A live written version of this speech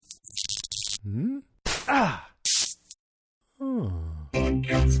Hmm? Ah! Oh. Hey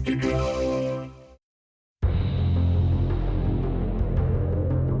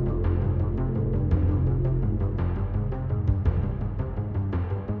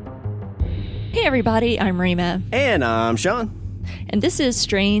everybody, I'm Rima. And I'm Sean. And this is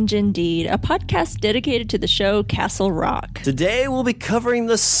Strange Indeed, a podcast dedicated to the show Castle Rock. Today we'll be covering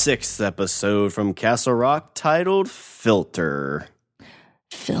the 6th episode from Castle Rock titled Filter.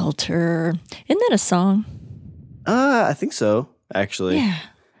 Filter. Isn't that a song? I think so, actually. Yeah.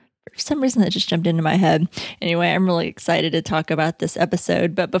 For some reason that just jumped into my head. Anyway, I'm really excited to talk about this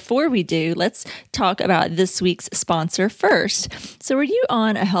episode. But before we do, let's talk about this week's sponsor first. So are you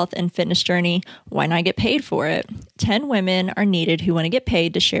on a health and fitness journey? Why not get paid for it? 10 women are needed who want to get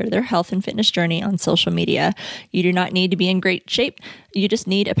paid to share their health and fitness journey on social media. You do not need to be in great shape. You just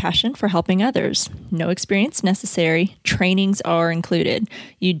need a passion for helping others. No experience necessary. Trainings are included.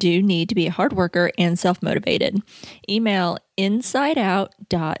 You do need to be a hard worker and self-motivated. Email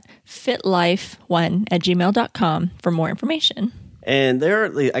insideout.fitlife1@gmail.com for more information. And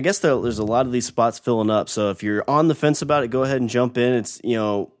I guess there's a lot of these spots filling up. So if you're on the fence about it, go ahead and jump in. It's,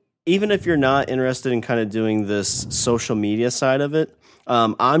 even if you're not interested in kind of doing this social media side of it,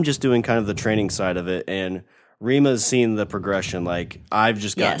 I'm just doing kind of the training side of it. And Rima's seen the progression. Like, I've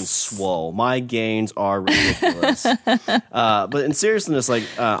just gotten swole. My gains are ridiculous. But in seriousness,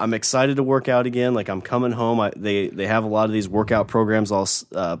 I'm excited to work out again. Like, I'm coming home. They have a lot of these workout programs all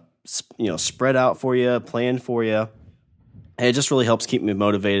spread out for you, planned for you. And it just really helps keep me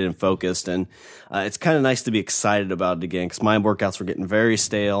motivated and focused. And it's kind of nice to be excited about it again because my workouts were getting very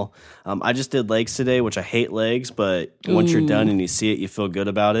stale. I just did legs today, which I hate legs, but once you're done and you see it, you feel good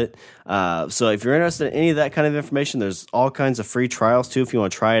about it. So if you're interested in any of that kind of information, there's all kinds of free trials too if you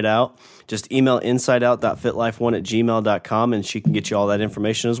want to try it out. Just email insideout.fitlife1@gmail.com and she can get you all that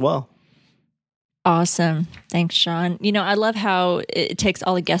information as well. Awesome. Thanks, Sean. I love how it takes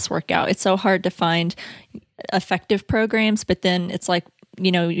all the guesswork out. It's so hard to find effective programs, but then it's like,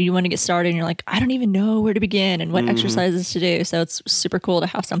 you want to get started and you're like, I don't even know where to begin and what exercises to do. So it's super cool to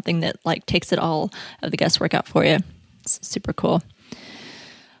have something that takes it all of the guesswork out for you. It's super cool.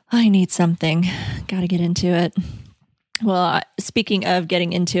 I need something. Got to get into it. Well, speaking of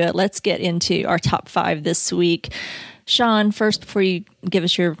getting into it, let's get into our top 5 this week. Sean, first, before you give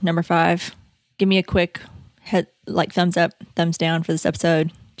us your number 5, give me a quick thumbs up, thumbs down for this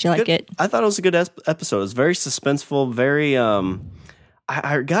episode. Did you like it? I thought it was a good episode. It was very suspenseful, very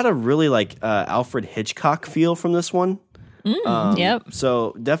I got a really Alfred Hitchcock feel from this one. Yep.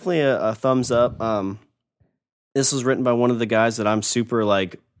 So definitely a thumbs up. This was written by one of the guys that I'm super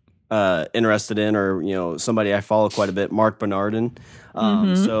interested in, or somebody I follow quite a bit, Mark Bernardin.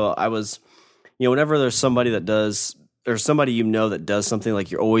 So I was, whenever there's somebody that does. There's somebody that does something,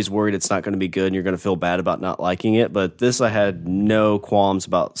 you're always worried it's not going to be good and you're going to feel bad about not liking it. But this, I had no qualms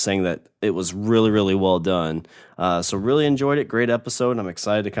about saying that it was really, really well done. So really enjoyed it. Great episode. And I'm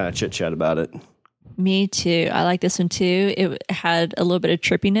excited to kind of chit-chat about it. Me too. I like this one too. It had a little bit of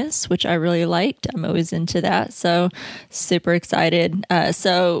trippiness, which I really liked. I'm always into that. So super excited.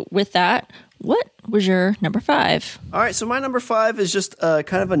 So with that, what was your number 5? All right, so my number 5 is just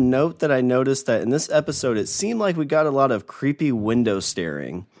kind of a note that I noticed that in this episode, it seemed like we got a lot of creepy window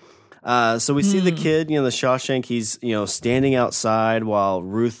staring. So we see the kid, the Shawshank, he's, standing outside while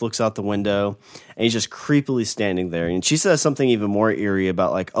Ruth looks out the window, and he's just creepily standing there. And she says something even more eerie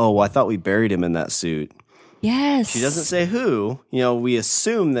about I thought we buried him in that suit. Yes. She doesn't say who. We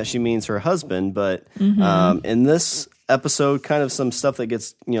assume that she means her husband, but in this episode, kind of some stuff that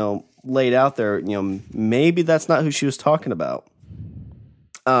gets, laid out there, maybe that's not who she was talking about.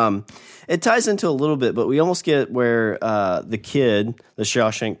 It ties into a little bit, but we almost get where the kid, the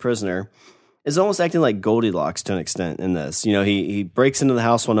Shawshank prisoner, is almost acting like Goldilocks to an extent in this. He breaks into the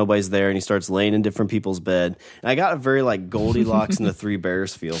house while nobody's there, and he starts laying in different people's bed. And I got a very Goldilocks and the Three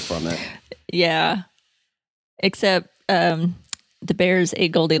Bears feel from it. Yeah. Except the bears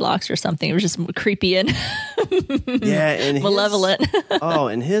ate Goldilocks or something. It was just creepy and and malevolent.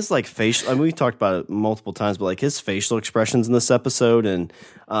 And his facial. We talked about it multiple times, but his facial expressions in this episode, and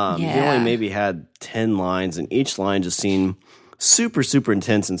he only maybe had 10 lines, and each line just seemed super, super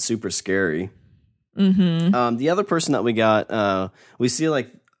intense and super scary. The other person that we got, we see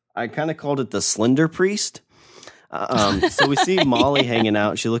I kind of called it the Slender Priest. So we see Molly hanging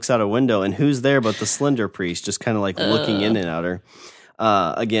out. She looks out a window, and who's there but the Slender Priest, just kind of looking in and at her.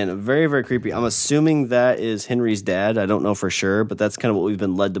 Again, very, very creepy. I'm assuming that is Henry's dad. I don't know for sure, but that's kind of what we've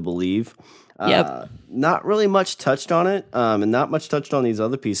been led to believe. Not really much touched on it, and not much touched on these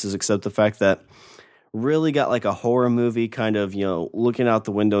other pieces, except the fact that really got like a horror movie kind of, looking out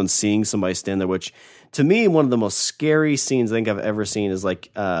the window and seeing somebody stand there, which to me, one of the most scary scenes I think I've ever seen is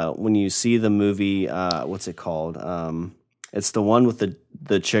like when you see the movie, what's it called? It's the one with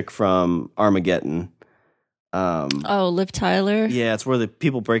the chick from Armageddon. Liv Tyler. Yeah, it's where the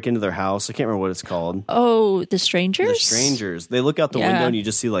people break into their house. I can't remember what it's called. Oh, The Strangers? The Strangers. They look out the window and you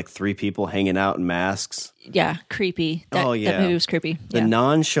just see like 3 people hanging out in masks. Yeah, creepy. That movie was creepy. The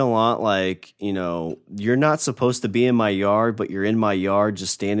nonchalant, like, you're not supposed to be in my yard, but you're in my yard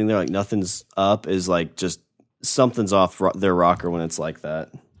just standing there like nothing's up is like just something's off their rocker when it's like that.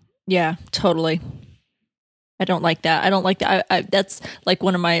 Yeah, totally. I don't like that. I don't like that. That's like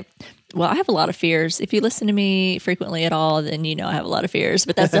one of my... Well, I have a lot of fears. If you listen to me frequently at all, then I have a lot of fears.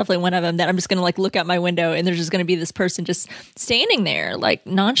 But that's definitely one of them, that I'm just going to like look out my window and there's just going to be this person just standing there, like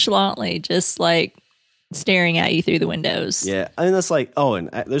nonchalantly, just like staring at you through the windows. Yeah, I mean that's like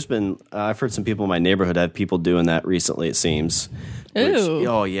there's been I've heard some people in my neighborhood have people doing that recently. It seems. Ooh.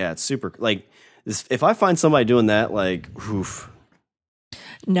 Oh yeah, it's super. Like if I find somebody doing that, like, oof.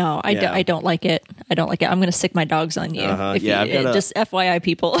 No, I don't like it. I don't like it. I'm going to sick my dogs on you. Just FYI,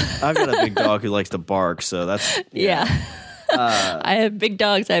 people. I've got a big dog who likes to bark, so that's I have big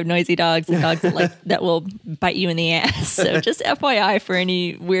dogs. I have noisy dogs and dogs that will bite you in the ass. So just FYI for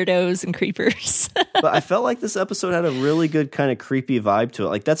any weirdos and creepers. But I felt like this episode had a really good kind of creepy vibe to it.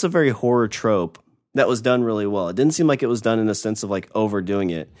 Like that's a very horror trope that was done really well. It didn't seem like it was done in a sense of like overdoing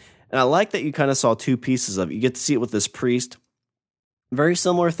it. And I like that you kind of saw 2 pieces of it. You get to see it with this priest. Very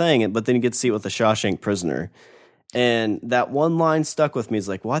similar thing, but then you get to see it with the Shawshank prisoner. And that one line stuck with me. It's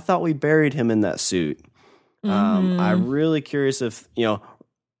like, well, I thought we buried him in that suit. I'm really curious if,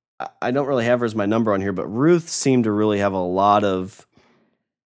 I don't really have her as my number on here, but Ruth seemed to really have a lot of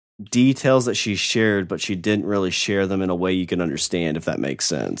details that she shared, but she didn't really share them in a way you can understand, if that makes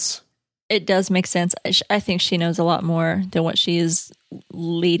sense. It does make sense. I think she knows a lot more than what she is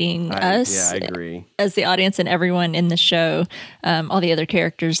leading us. Yeah, I agree. As the audience and everyone in the show, all the other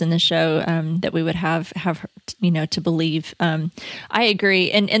characters in the show that we would have her, to believe. I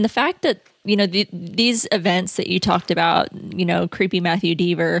agree. And the fact that, these events that you talked about, creepy Matthew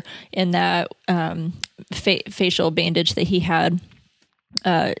Deaver in that facial bandage that he had,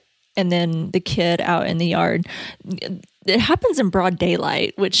 and then the kid out in the yard, it happens in broad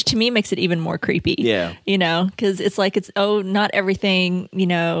daylight, which to me makes it even more creepy. Yeah. Because it's like, not everything,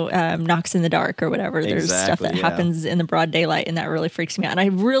 knocks in the dark or whatever. There's stuff that happens in the broad daylight, and that really freaks me out. And I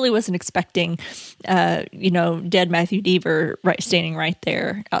really wasn't expecting, dead Matthew Deaver standing right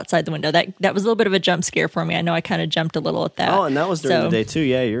there outside the window. That was a little bit of a jump scare for me. I know I kind of jumped a little at that. Oh, and that was during the day too.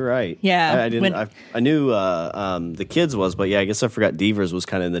 Yeah, you're right. Yeah. I knew the kids was, but yeah, I guess I forgot Deaver's was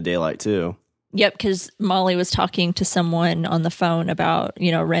kind of in the daylight too. Yep, because Molly was talking to someone on the phone about,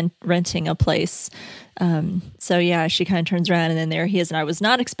 renting a place. So yeah, she kind of turns around and then there he is. And I was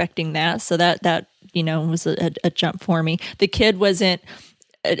not expecting that. So that was a jump for me. The kid wasn't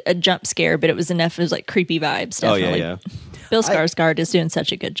a jump scare, but it was enough. It was like creepy vibes. Definitely. Oh, yeah. Bill Skarsgård is doing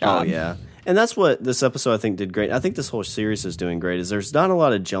such a good job. Oh, yeah. And that's what this episode I think did great. I think this whole series is doing great, is there's not a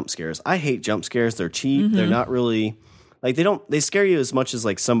lot of jump scares. I hate jump scares. They're cheap. Mm-hmm. They're not really... Like they scare you as much as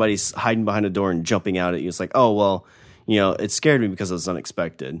like somebody's hiding behind a door and jumping out at you. It's like, oh, well, it scared me because it was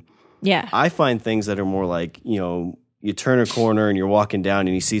unexpected. Yeah. I find things that are more like, you turn a corner and you're walking down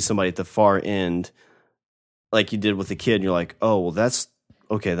and you see somebody at the far end, like you did with the kid. And you're like, oh, well, that's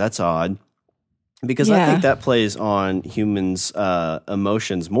odd. Because I think that plays on humans'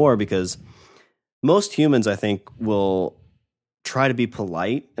 emotions more, because most humans, I think, will try to be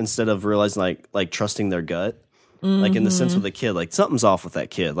polite instead of realizing like trusting their gut. Like in the sense with a kid, like something's off with that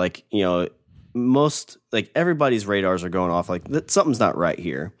kid. Like, most, like everybody's radars are going off. Like something's not right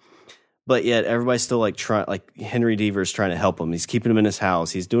here. But yet everybody's still like trying, like Henry Deaver's trying to help him. He's keeping him in his house.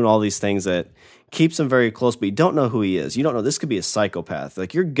 He's doing all these things that keeps him very close, but you don't know who he is. You don't know. This could be a psychopath.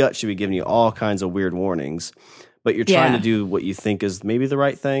 Like your gut should be giving you all kinds of weird warnings, but you're trying to do what you think is maybe the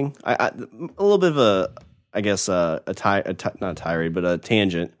right thing. A little bit of not a tirade, but a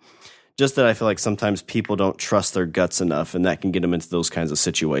tangent. Just that I feel like sometimes people don't trust their guts enough, and that can get them into those kinds of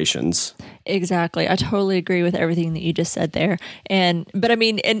situations. Exactly. I totally agree with everything that you just said there. But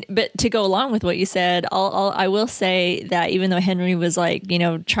to go along with what you said, I will say that even though Henry was like,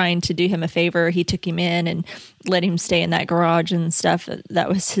 trying to do him a favor, he took him in and let him stay in that garage and stuff. That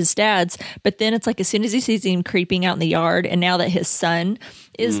was his dad's. But then it's like, as soon as he sees him creeping out in the yard, and now that his son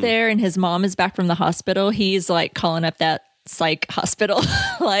is there and his mom is back from the hospital, he's like calling up that psych hospital.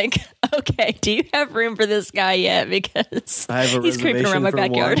 Like, okay, do you have room for this guy yet? Because I have a he's creeping around my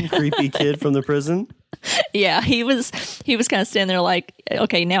backyard. One creepy kid from the prison. Yeah, he was kind of standing there like,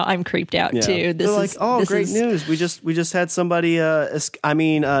 okay, now I'm creeped out too. They're like, oh, great news! We just had somebody.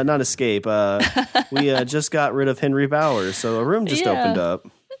 Not escape. We just got rid of Henry Bowers, so a room just opened up.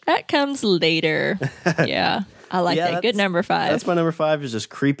 That comes later. Yeah, I like that. Good number 5. That's my number 5. Is just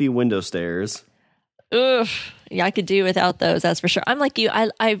creepy window stairs. Ugh. Yeah, I could do without those. That's for sure. I'm like you.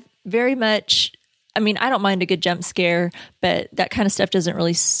 I very much. I mean, I don't mind a good jump scare, but that kind of stuff doesn't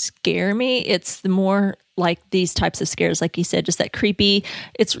really scare me. It's the more like these types of scares, like you said, just that creepy.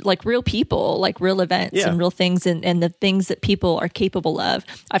 It's like real people, like real events and real things, and the things that people are capable of.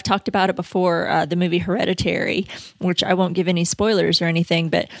 I've talked about it before, the movie Hereditary, which I won't give any spoilers or anything,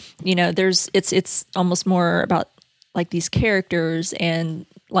 but you know, it's almost more about like these characters and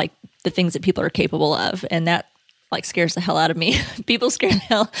like the things that people are capable of, and that like scares the hell out of me. People scare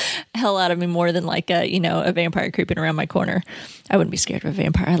the hell out of me more than like a vampire creeping around my corner. I wouldn't be scared of a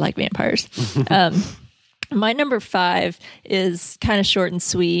vampire. I like vampires. My number 5 is kind of short and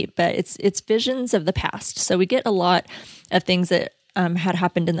sweet, but it's visions of the past. So we get a lot of things that had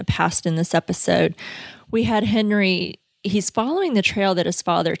happened in the past in this episode. We had Henry. He's following the trail that his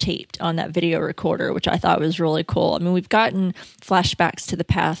father taped on that video recorder, which I thought was really cool. I mean, we've gotten flashbacks to the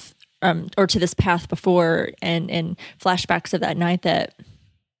path. Or to this path before, and flashbacks of that night that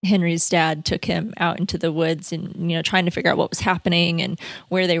Henry's dad took him out into the woods and, trying to figure out what was happening and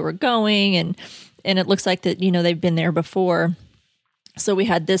where they were going. And it looks like that, they've been there before. So we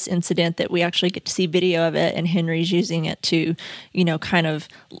had this incident that we actually get to see video of it, and Henry's using it to, kind of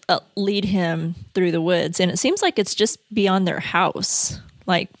lead him through the woods. And it seems like it's just beyond their house.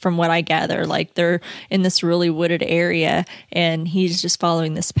 Like from what I gather, like they're in this really wooded area, and he's just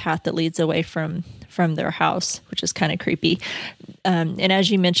following this path that leads away from their house, which is kind of creepy. And as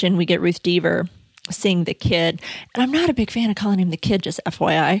you mentioned, we get Ruth Deaver seeing the kid, and I'm not a big fan of calling him the kid, just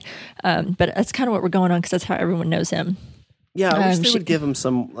FYI. But that's kind of what we're going on because that's how everyone knows him. Yeah, I wish they would give him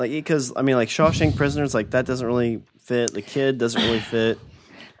some, like, because I mean, like Shawshank Prisoners, like that doesn't really fit. The kid doesn't really fit.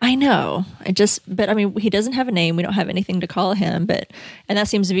 I know. But I mean, he doesn't have a name. We don't have anything to call him, and that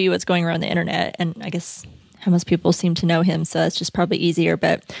seems to be what's going around the internet. And I guess how most people seem to know him. So that's just probably easier,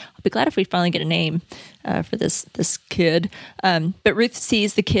 but I'll be glad if we finally get a name for this kid. But Ruth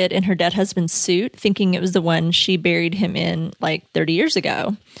sees the kid in her dead husband's suit, thinking it was the one she buried him in like 30 years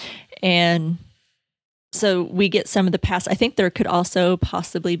ago. And so we get some of the past. I think there could also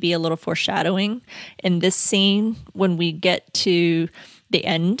possibly be a little foreshadowing in this scene when we get to the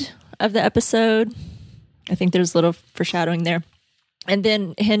end of the episode. I think there's a little foreshadowing there. And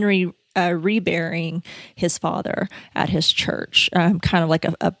then Henry reburying his father at his church, kind of like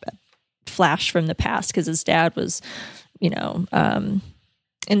a flash from the past, because his dad was,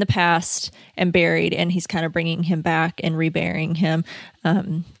 in the past and buried, and he's kind of bringing him back and reburying him.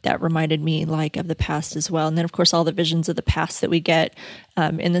 That reminded me like of the past as well. And then of course all the visions of the past that we get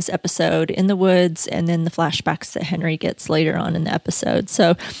in this episode in the woods, and then the flashbacks that Henry gets later on in the episode.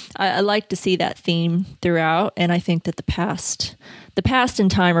 So I like to see that theme throughout, and I think that the past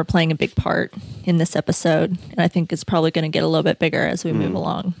and time are playing a big part in this episode, and I think it's probably going to get a little bit bigger as we move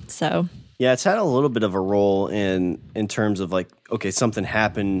along. So yeah, it's had a little bit of a role in terms of like, okay, something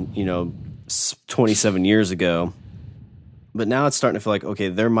happened, 27 years ago, but now it's starting to feel like, okay,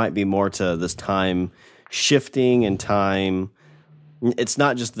 there might be more to this time shifting and time. It's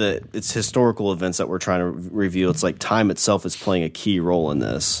not just it's historical events that we're trying to review. It's like time itself is playing a key role in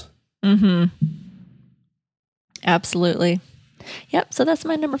this. Mm-hmm. Absolutely. Yep, so that's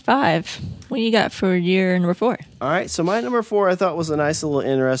my number 5. What do you got for your number 4? All right, so my number 4 I thought was a nice little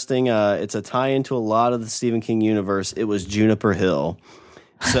interesting. It's a tie into a lot of the Stephen King universe. It was Juniper Hill.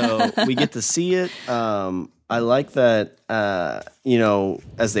 So we get to see it. I like that,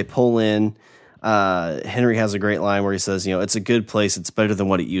 as they pull in, Henry has a great line where he says, it's a good place. It's better than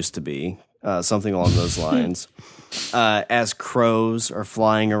what it used to be. Something along those lines. As crows are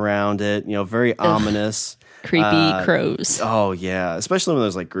flying around it, very ominous. Creepy crows. Oh yeah, especially when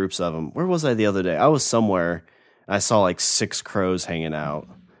there's like groups of them. Where was I the other day? I was somewhere. I saw like 6 crows hanging out.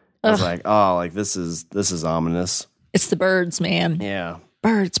 I was like, oh, like this is ominous. It's the birds, man. Yeah,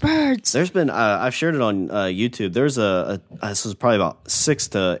 birds. There's been I've shared it on YouTube. There's this was probably about 6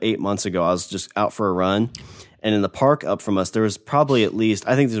 to 8 months ago. I was just out for a run, and in the park up from us, there was probably at least,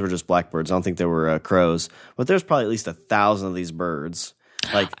 I think these were just blackbirds. I don't think they were crows, but there's probably at least 1,000 of these birds.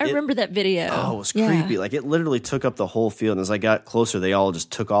 Like I remember that video. Oh, it was creepy. Like it literally took up the whole field. And as I got closer, they all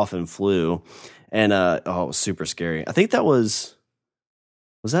just took off and flew. And it was super scary. I think that was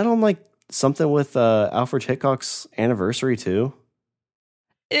that on like something with Alfred Hitchcock's anniversary too?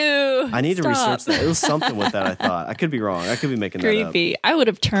 Ew. No, I need to stop. research that. It was something with that. I thought I could be wrong. I could be making that Creepy. I would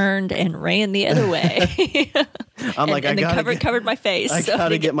have turned and ran the other way. up. I'm like, and I then gotta covered my face. I so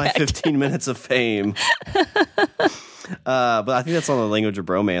gotta to get my back 15 minutes of fame. But I think that's on the Language of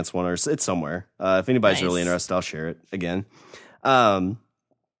Bromance one, or it's somewhere. If anybody's really Nice. interested, I'll share it again.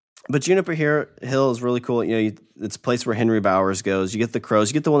 But Juniper Hill is really cool. It's a place where Henry Bowers goes. You get the crows.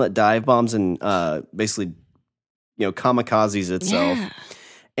 You get the one that dive bombs and basically, kamikazes itself. Yeah.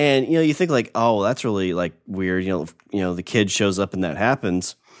 And you think like, oh, that's really like weird. The kid shows up and that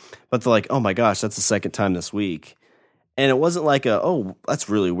happens, but they're like, oh my gosh, that's the second time this week. And it wasn't like oh, that's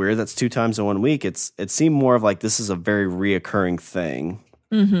really weird. That's 2 times in 1 week. It seemed more of like this is a very reoccurring thing.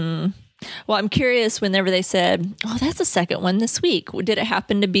 Mm-hmm. Well, I'm curious whenever they said, oh, that's the second one this week. Did it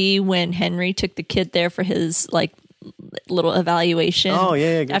happen to be when Henry took the kid there for his like little evaluation? Oh,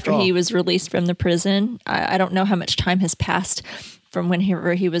 yeah, good after call. he was released from the prison. I don't know how much time has passed from when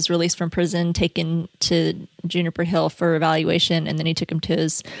he was released from prison, taken to Juniper Hill for evaluation, and then he took him to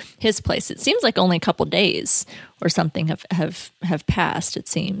his place. It seems like only a couple days or something have passed, it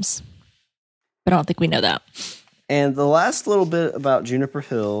seems. But I don't think we know that. And the last little bit about Juniper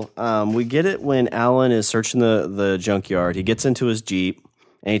Hill, we get it when Alan is searching the junkyard. He gets into his Jeep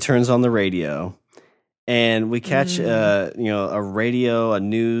and he turns on the radio, and we catch a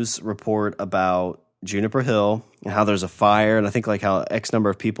news report about Juniper Hill and how there's a fire, and I think like how X number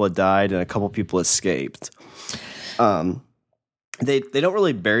of people had died and a couple people escaped. They don't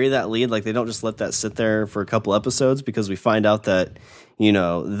really bury that lead, like they don't just let that sit there for a couple episodes, because we find out that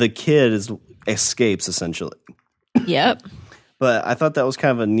the kid escapes essentially. Yep. But I thought that was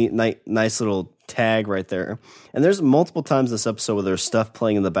kind of a neat, nice little tag right there. And there's multiple times this episode where there's stuff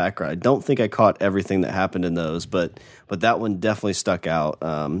playing in the background. I don't think I caught everything that happened in those, but that one definitely stuck out.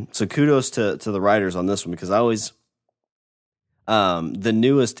 So kudos to the writers on this one, because I always the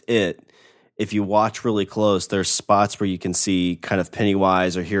newest if you watch really close, there's spots where you can see kind of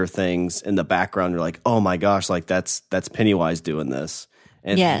Pennywise or hear things in the background. You're like, oh my gosh, like that's Pennywise doing this.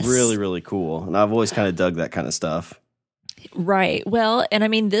 And Yes. It's really, really cool. And I've always kind of dug that kind of stuff. Right. Well, and I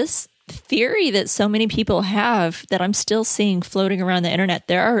mean, this theory that so many people have that I'm still seeing floating around the internet,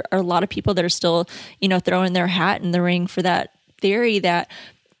 there are a lot of people that are still, throwing their hat in the ring for that theory that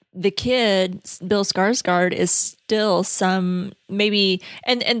the kid, Bill Skarsgård, is still some maybe,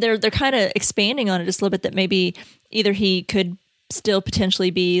 and they're kind of expanding on it just a little bit, that maybe either he could still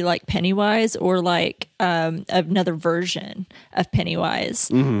potentially be like Pennywise or like another version of Pennywise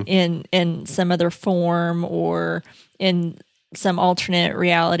in some other form or in some alternate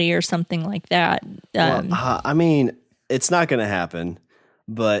reality or something like that. I mean, it's not going to happen,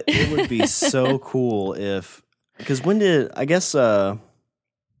 but it would be so cool because when did, I guess, the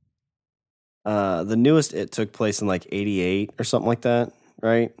newest It took place in like 88 or something like that,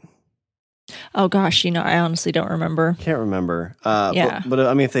 right? Oh gosh, I honestly don't remember. Can't remember. Yeah. But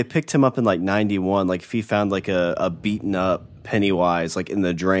I mean, if they picked him up in like 91, like if he found like a beaten up Pennywise like in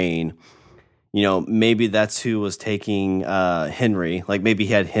the drain, maybe that's who was taking Henry. Like maybe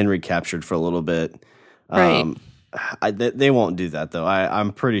he had Henry captured for a little bit. Right. They won't do that though.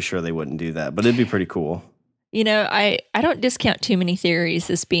 I'm pretty sure they wouldn't do that, but it'd be pretty cool. I don't discount too many theories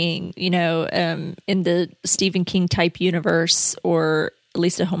as being, in the Stephen King type universe, or at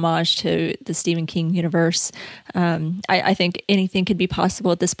least a homage to the Stephen King universe. I think anything could be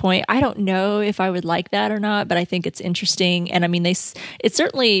possible at this point. I don't know if I would like that or not, but I think it's interesting. And I mean, it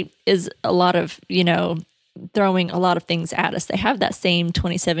certainly is a lot of, throwing a lot of things at us. They have that same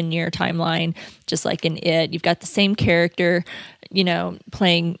 27-year timeline, just like in It. You've got the same character,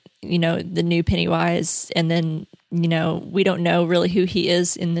 playing, the new Pennywise. And then, we don't know really who he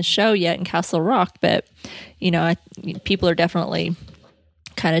is in the show yet in Castle Rock, but, people are definitely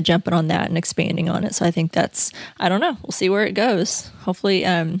kind of jumping on that and expanding on it. So I think I don't know. We'll see where it goes. Hopefully,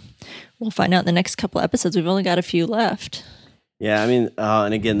 we'll find out in the next couple episodes. We've only got a few left. Yeah, I mean,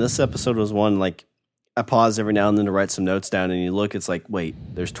 and again, this episode was one, like, I pause every now and then to write some notes down, and you look, it's like, wait,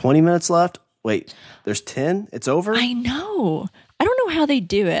 there's 20 minutes left? Wait, there's 10? It's over? I know. I don't know how they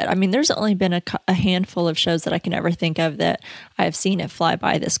do it. I mean, there's only been a handful of shows that I can ever think of that I've seen it fly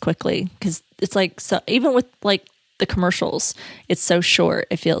by this quickly, because it's like, so even with like the commercials, it's so short,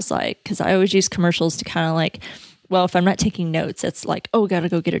 it feels like, because I always use commercials to kind of like, well, if I'm not taking notes, it's like, oh, gotta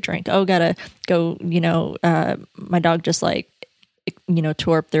go get a drink. Oh, gotta go, my dog just like,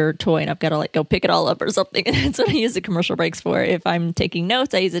 tore up their toy and I've got to like go pick it all up or something. And that's what I use the commercial breaks for. If I'm taking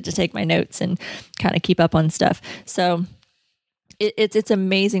notes, I use it to take my notes and kind of keep up on stuff. So it's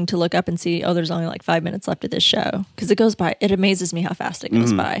amazing to look up and see, oh, there's only like 5 minutes left of this show, because it goes by. It amazes me how fast it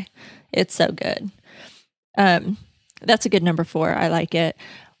goes by. It's so good. That's a good number 4. I like it.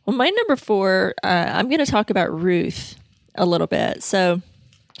 Well, my number 4, I'm going to talk about Ruth a little bit. So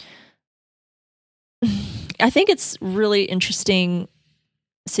I think it's really interesting,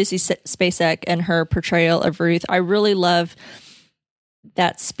 Sissy Spacek and her portrayal of Ruth. I really love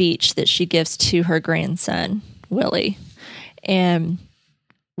that speech that she gives to her grandson, Willie. And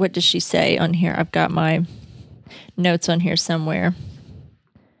what does she say on here? I've got my notes on here somewhere.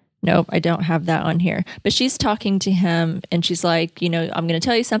 Nope, I don't have that on here. But she's talking to him and she's like, I'm going to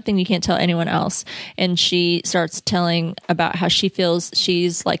tell you something you can't tell anyone else. And she starts telling about how she feels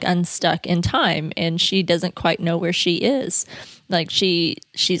she's like unstuck in time and she doesn't quite know where she is. Like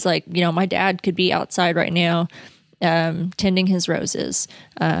she's like, my dad could be outside right now tending his roses.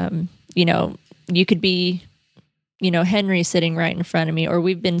 You could be, Henry sitting right in front of me, or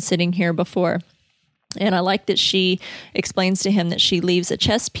we've been sitting here before. And I like that she explains to him that she leaves a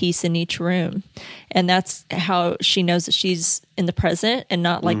chess piece in each room. And that's how she knows that she's in the present and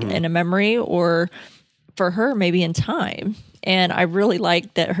not like in a memory, or for her, maybe in time. And I really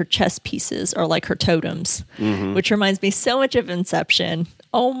like that her chess pieces are like her totems, which reminds me so much of Inception.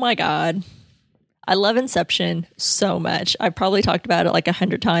 Oh my God. I love Inception so much. I've probably talked about it like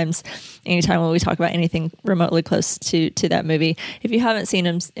 100 times anytime when we talk about anything remotely close to that movie. If you haven't seen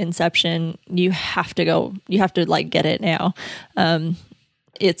Inception, you have to like get it now.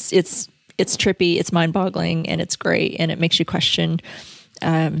 It's trippy, it's mind-boggling, and it's great, and it makes you question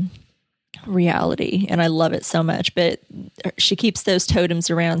reality, and I love it so much. But she keeps those totems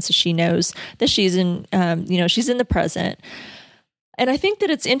around so she knows that she's in she's in the present. And I think that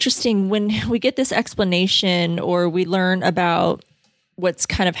it's interesting when we get this explanation, or we learn about what's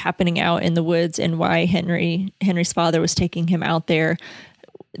kind of happening out in the woods and why Henry's father was taking him out there,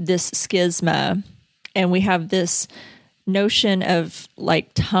 this schisma, and we have this notion of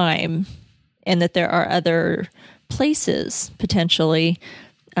like time, and that there are other places potentially.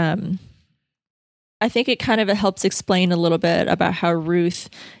 I think it kind of helps explain a little bit about how Ruth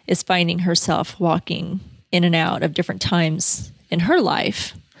is finding herself walking in and out of different times in her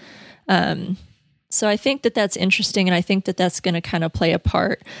life. So I think that that's interesting, and I think that that's going to kind of play a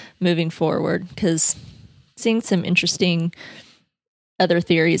part moving forward, because seeing some interesting other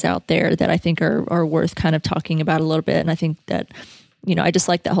theories out there that I think are worth kind of talking about a little bit. And I think that, I just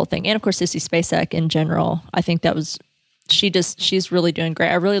like that whole thing. And of course, Sissy Spacek in general, I think that was, she's really doing great.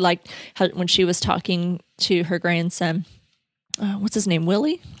 I really liked how when she was talking to her grandson, what's his name?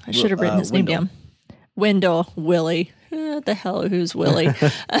 Willie? I should have written his name down. Wendell, Willie. The hell, who's Willie?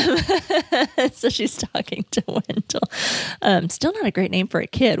 So she's talking to Wendell. Still not a great name for a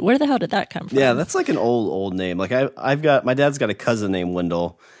kid. Where the hell did that come from? Yeah, that's like an old name. Like I've got, my dad's got a cousin named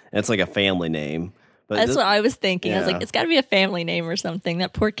Wendell, and it's like a family name. But that's what I was thinking. Yeah. I was like, it's got to be a family name or something.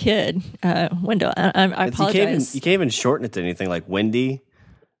 That poor kid, Wendell. I apologize. You can't even shorten it to anything like Wendy,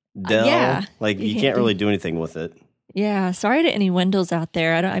 Dell. Yeah, like you can't really do anything with it. Yeah, sorry to any Wendells out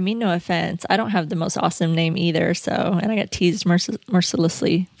there. I mean no offense. I don't have the most awesome name either, and I got teased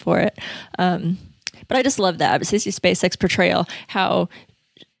mercilessly for it. But I just love that. But Sissy Spacek's portrayal, how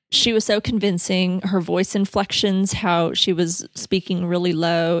she was so convincing, her voice inflections, how she was speaking really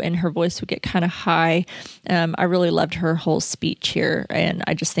low and her voice would get kind of high. I really loved her whole speech here, and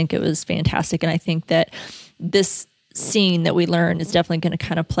I just think it was fantastic. And I think that this scene that we learn is definitely going to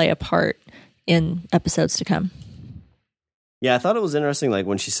kind of play a part in episodes to come. Yeah, I thought it was interesting, like,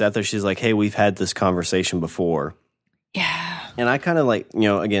 when she sat there, she's like, hey, we've had this conversation before. Yeah. And I kind of like,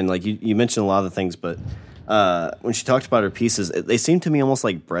 again, like you mentioned a lot of the things, but when she talked about her pieces, they seem to me almost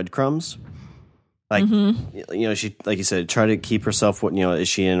like breadcrumbs. Like, she, like you said, try to keep herself, is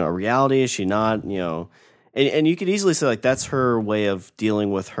she in a reality? Is she not? And you could easily say, like, that's her way of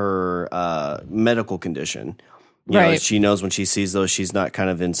dealing with her medical condition. Right. She knows when she sees those, she's not kind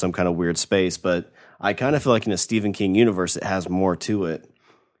of in some kind of weird space, but I kind of feel like in a Stephen King universe, it has more to it.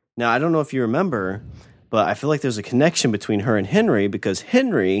 Now, I don't know if you remember, but I feel like there's a connection between her and Henry, because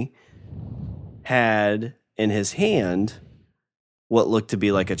Henry had in his hand what looked to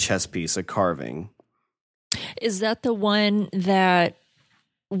be like a chess piece, a carving. Is that the one that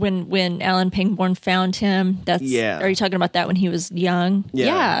when Alan Pangborn found him? Are you talking about that when he was young?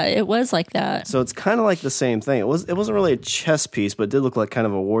 Yeah, it was like that. So it's kind of like the same thing. It wasn't really a chess piece, but it did look like kind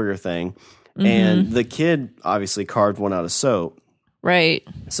of a warrior thing. Mm-hmm. And the kid obviously carved one out of soap. Right.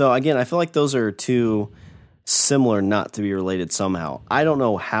 So again, I feel like those are two similar not to be related somehow. I don't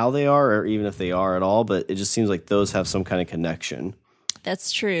know how they are, or even if they are at all, but it just seems like those have some kind of connection.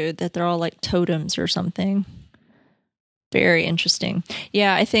 That's true, that they're all like totems or something. Very interesting.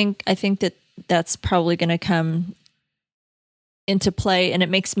 Yeah, I think that that's probably going to come into play, and it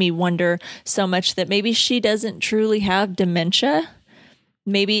makes me wonder so much that maybe she doesn't truly have dementia.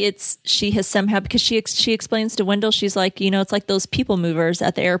 maybe it's she has somehow, because she explains to Wendell, she's like, it's like those people movers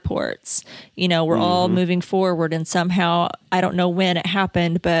at the airports. We're all moving forward, and somehow I don't know when it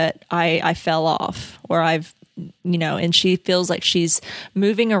happened, but I fell off, or and she feels like she's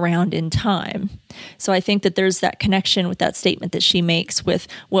moving around in time. So I think that there's that connection with that statement that she makes with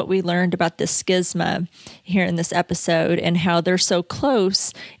what we learned about this schisma here in this episode, and how they're so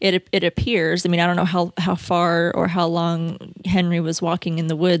close. It appears. I mean, I don't know how far or how long Henry was walking in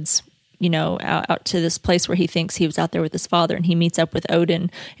the woods, out to this place where he thinks he was out there with his father, and he meets up with Odin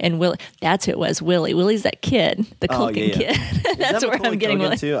and Willie. That's who it was, Willie. Willie's that kid, the Culkin kid. That's where I'm getting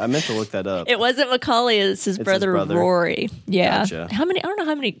Willie. Too? I meant to look that up. It wasn't Macaulay. It's his brother Rory. Yeah. Gotcha. I don't know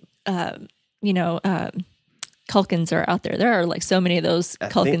how many, Culkins are out there. There are like so many of those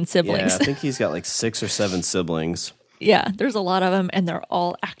Culkin siblings. Yeah, I think he's got like 6 or 7 siblings. Yeah, there's a lot of them, and they're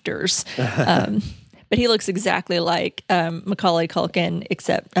all actors. But he looks exactly like Macaulay Culkin,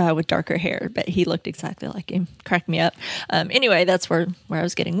 except with darker hair. But he looked exactly like him. Cracked me up. Anyway, that's where I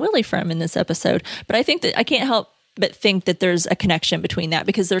was getting Willie from in this episode. But I think that I can't help but think that there's a connection between that,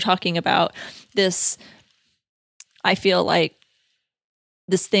 because they're talking about this. I feel like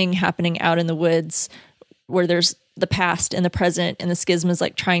this thing happening out in the woods where there's the past and the present, and the schism is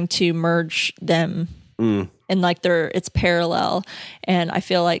like trying to merge them. And like it's parallel, and I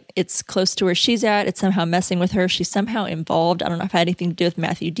feel like it's close to where she's at. It's somehow messing with her. She's somehow involved. I don't know if it had anything to do with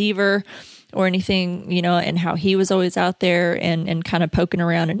Matthew Deaver or anything, and how he was always out there and kind of poking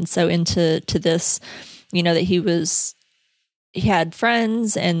around, and so into this, that he had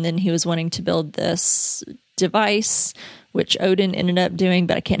friends, and then he was wanting to build this device, which Odin ended up doing,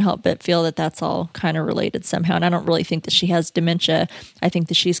 but I can't help but feel that that's all kind of related somehow. And I don't really think that she has dementia. I think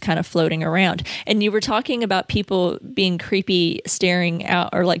that she's kind of floating around. And you were talking about people being creepy, staring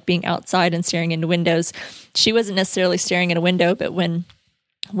out, or like being outside and staring into windows. She wasn't necessarily staring at a window, but when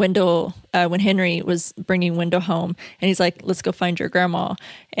Henry was bringing Wendell home, and he's like, let's go find your grandma.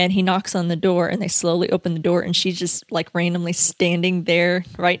 And he knocks on the door, and they slowly open the door, and she's just like randomly standing there,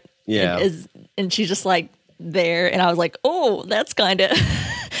 right? Yeah. And she's just like, there, and I was like, oh, that's kind of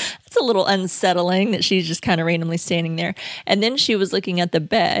it's a little unsettling that she's just kind of randomly standing there. And then she was looking at the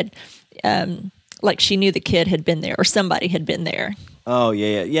bed, like she knew the kid had been there, or somebody had been there. Oh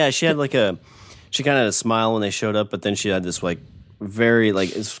yeah. She had she kind of had a smile when they showed up, but then she had this like very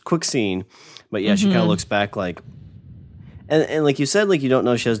it's a quick scene, but yeah, she kind of looks back like, and like you said, like you don't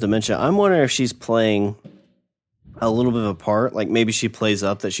know she has dementia. I'm wondering if she's playing a little bit of a part, like maybe she plays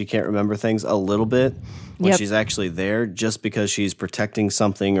up that she can't remember things a little bit when she's actually there, just because she's protecting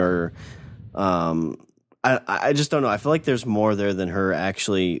something, or I just don't know. I feel like there's more there than her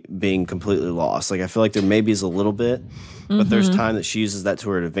actually being completely lost. Like I feel like there maybe is a little bit, but there's time that she uses that to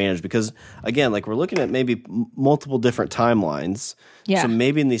her advantage, because again, like we're looking at maybe multiple different timelines. Yeah. So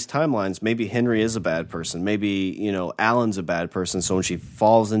maybe in these timelines, maybe Henry is a bad person. Maybe, Alan's a bad person. So when she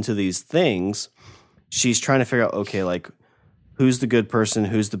falls into these things, she's trying to figure out, okay, like who's the good person,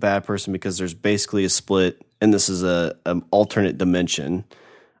 who's the bad person, because there's basically a split, and this is an alternate dimension.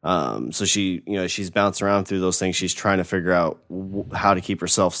 So she, she's bouncing around through those things. She's trying to figure out how to keep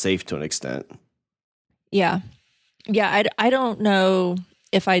herself safe to an extent. Yeah. Yeah. I don't know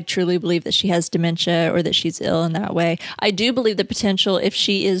if I truly believe that she has dementia or that she's ill in that way. I do believe the potential, if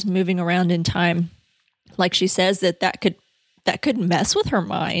she is moving around in time, like she says, that could mess with her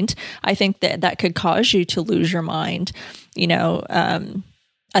mind. I think that could cause you to lose your mind.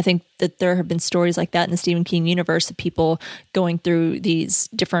 I think that there have been stories like that in the Stephen King universe of people going through these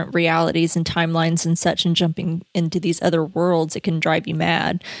different realities and timelines and such, and jumping into these other worlds. It can drive you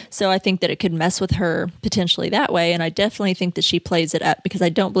mad. So I think that it could mess with her potentially that way. And I definitely think that she plays it up, because I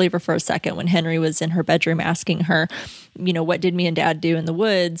don't believe her for a second when Henry was in her bedroom asking her, what did me and Dad do in the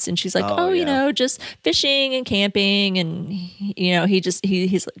woods? And she's like, just fishing and camping. And,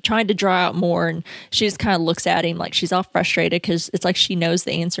 he's trying to draw out more. And she just kind of looks at him like she's all frustrated, because it's like she knows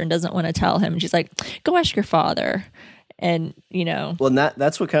the answer and doesn't want to tell him. And she's like, go ask your father. And, well, and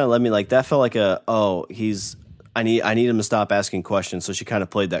that's what kind of led me, like, that felt like I need him to stop asking questions. So she kind of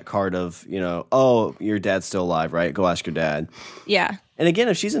played that card of, your dad's still alive, right? Go ask your dad. Yeah. And again,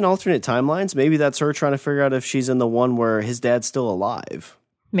 if she's in alternate timelines, maybe that's her trying to figure out if she's in the one where his dad's still alive.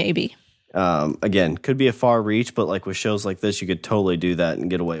 Maybe. Again, could be a far reach, but like with shows like this, you could totally do that and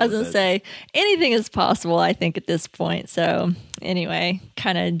get away with it. I was going to say, anything is possible, I think, at this point. So anyway,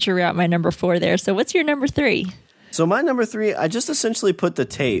 kind of drew out my number 4 there. So what's your number 3? So my number 3, I just essentially put the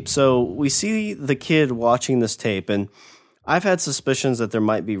tape. So we see the kid watching this tape, and I've had suspicions that there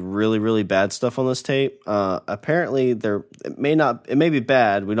might be really, really bad stuff on this tape. Apparently, it may be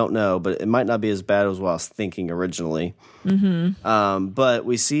bad. We don't know, but it might not be as bad as what I was thinking originally. Mm-hmm. But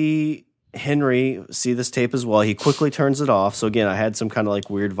we see Henry see this tape as well. He quickly turns it off. So again, I had some kind of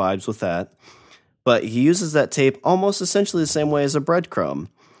like weird vibes with that. But he uses that tape almost essentially the same way as a breadcrumb,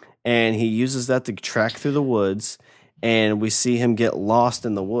 and he uses that to track through the woods. And we see him get lost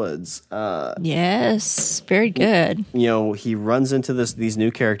in the woods. Yes, very good. You know, he runs into these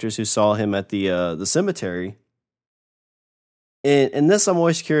new characters who saw him at the cemetery. And this, I'm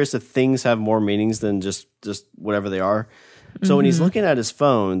always curious if things have more meanings than just whatever they are. So when he's looking at his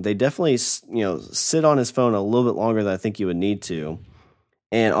phone, they definitely sit on his phone a little bit longer than I think you would need to.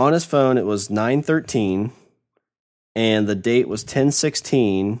 And on his phone, it was 9:13, and the date was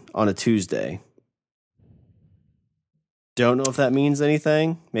 10:16 on a Tuesday. Don't know if that means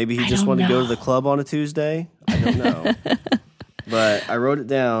anything. Maybe he just wanted to go to the club on a Tuesday. I don't know. But I wrote it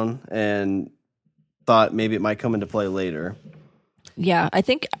down and thought maybe it might come into play later. Yeah, I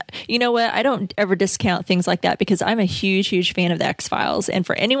think, you know what, I don't ever discount things like that because I'm a huge, huge fan of the X-Files. And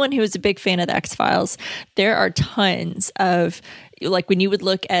for anyone who is a big fan of the X-Files, there are tons of, like when you would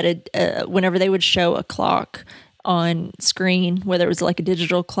look at whenever they would show a clock on screen, whether it was like a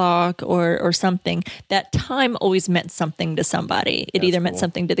digital clock or something, that time always meant something to somebody. It either meant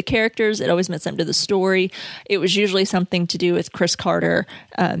something to the characters, it always meant something to the story. It was usually something to do with Chris Carter,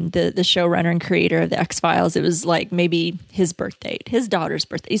 the showrunner and creator of the X-Files. It was like maybe his birthday, his daughter's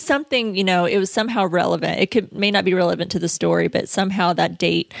birthday, something, it was somehow relevant. It may not be relevant to the story, but somehow that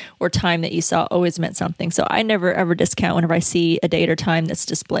date or time that you saw always meant something. So I never ever discount whenever I see a date or time that's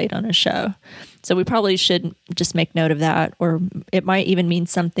displayed on a show. So we probably should just make note of that, or it might even mean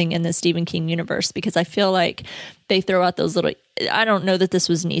something in the Stephen King universe, because I feel like they throw out those little, I don't know that this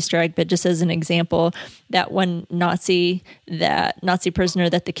was an Easter egg, but just as an example, that one Nazi prisoner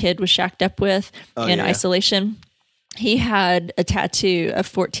that the kid was shacked up with in isolation, he had a tattoo of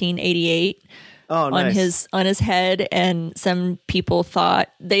 1488 on his head, and some people thought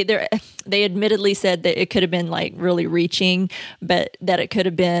they admittedly said that it could have been like really reaching, but that it could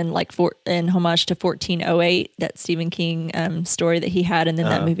have been like in homage to 1408, that Stephen King story that he had, and then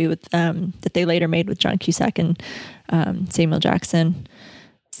that movie with that they later made with John Cusack and Samuel Jackson.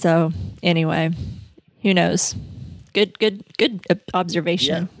 So anyway, who knows? Good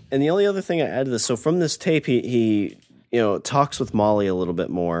observation. Yeah. And the only other thing I added to this, so from this tape, he talks with Molly a little bit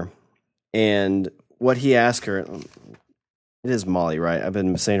more. And what he asked her, it is Molly, right? I've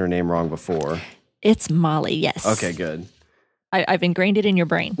been saying her name wrong before. It's Molly, yes. Okay, good. I've ingrained it in your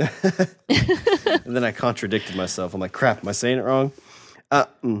brain. And then I contradicted myself. I'm like, crap, am I saying it wrong?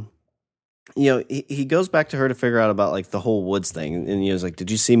 He goes back to her to figure out about like the whole woods thing. And he was like,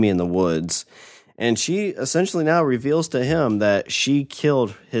 did you see me in the woods? And she essentially now reveals to him that she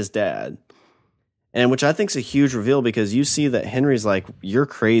killed his dad. And which I think is a huge reveal, because you see that Henry's like, you're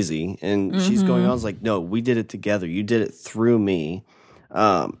crazy. And she's going on like, no, we did it together. You did it through me.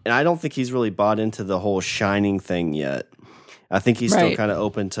 And I don't think he's really bought into the whole Shining thing yet. I think he's still kind of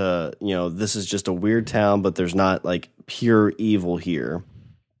open to, this is just a weird town, but there's not like pure evil here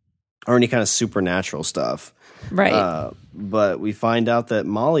or any kind of supernatural stuff. Right. But we find out that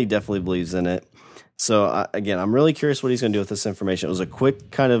Molly definitely believes in it. So again, I'm really curious what he's going to do with this information. It was a quick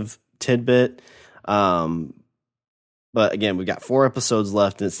kind of tidbit. But again, we've got 4 episodes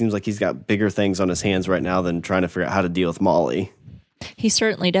left, and it seems like he's got bigger things on his hands right now than trying to figure out how to deal with Molly. He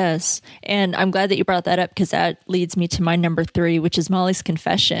certainly does. And I'm glad that you brought that up, because that leads me to my number 3, which is Molly's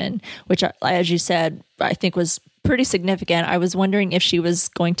confession, which, as you said, I think was pretty significant. I was wondering if she was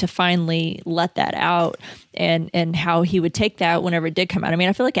going to finally let that out, and how he would take that whenever it did come out. I mean,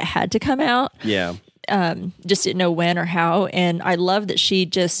 I feel like it had to come out. Yeah. Just didn't know when or how. And I love that she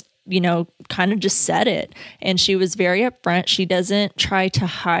just, kind of just said it. And she was very upfront. She doesn't try to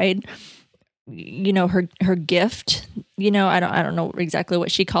hide, her gift. I don't know exactly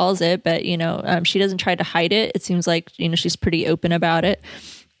what she calls it, but, she doesn't try to hide it. It seems like, she's pretty open about it.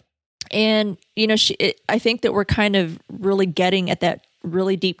 And, I think that we're kind of really getting at that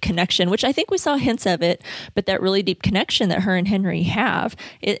really deep connection, which I think we saw hints of it, but that really deep connection that her and Henry have.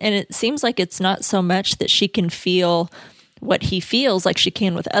 And it seems like it's not so much that she can feel what he feels like she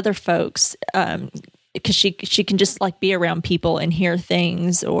can with other folks. because she can just like be around people and hear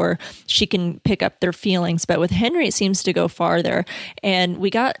things, or she can pick up their feelings. But with Henry, it seems to go farther. And we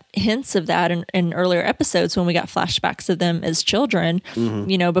got hints of that in earlier episodes when we got flashbacks of them as children,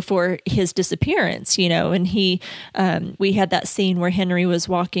 you know, before his disappearance, you know, and we had that scene where Henry was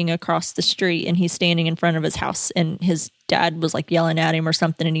walking across the street and he's standing in front of his house and his dad was like yelling at him or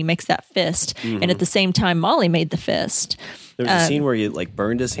something, and he makes that fist. And at the same time, Molly made the fist. There was a scene where he like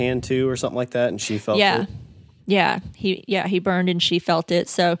burned his hand too, or something like that, and she felt it. Yeah, he burned and she felt it.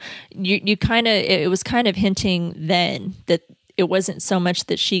 So you kind of, it was kind of hinting then that it wasn't so much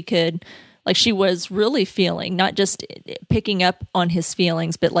that she could, like, she was really feeling, not just picking up on his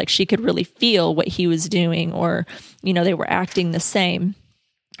feelings, but like she could really feel what he was doing, or, you know, they were acting the same.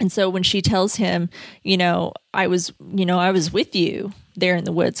 And so when she tells him, I was with you there in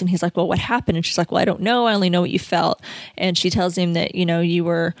the woods, and he's like, well, what happened? And she's like, well, I don't know. I only know what you felt. And she tells him that, you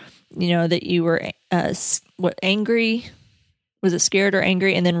were angry? Was it scared or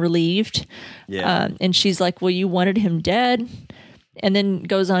angry? And then relieved. Yeah. And she's like, well, you wanted him dead. And then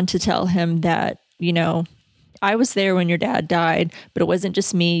goes on to tell him that, I was there when your dad died, but it wasn't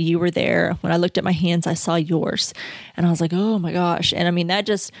just me. You were there. When I looked at my hands, I saw yours. And I was like, oh my gosh. And I mean, I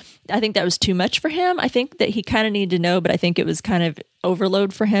think that was too much for him. I think that he kind of needed to know, but I think it was kind of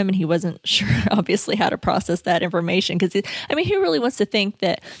overload for him. And he wasn't sure, obviously, how to process that information. Because, who really wants to think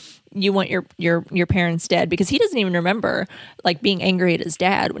that you want your parents dead? Because he doesn't even remember like being angry at his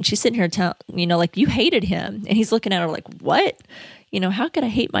dad when she's sitting here telling, like, you hated him. And he's looking at her like, what? How could I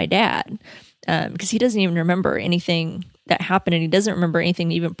hate my dad? Because he doesn't even remember anything that happened, and he doesn't remember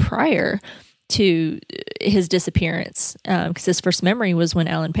anything even prior to his disappearance. Because his first memory was when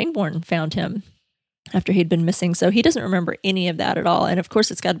Alan Pangborn found him after he'd been missing. So he doesn't remember any of that at all. And of course,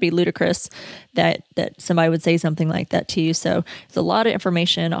 it's got to be ludicrous that somebody would say something like that to you. So it's a lot of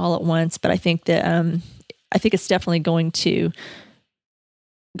information all at once. But I think that it's definitely going to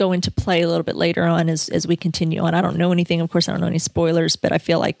go into play a little bit later on as we continue on. I don't know anything. Of course, I don't know any spoilers, but I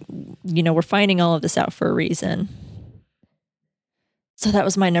feel like, we're finding all of this out for a reason. So that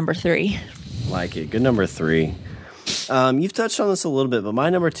was my number 3. Like it. Good number 3. You've touched on this a little bit, but my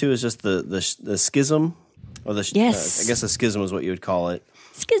number 2 is just the schism, or yes. I guess a schism is what you would call it.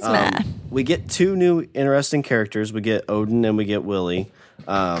 Schisma. We get 2 new interesting characters. We get Odin and we get Willie.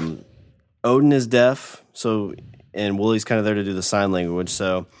 Odin is deaf, and Willie's kind of there to do the sign language.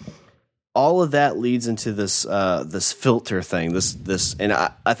 So all of that leads into this this filter thing. This, and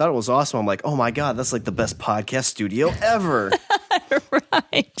I thought it was awesome. I'm like, oh my God, that's like the best podcast studio ever.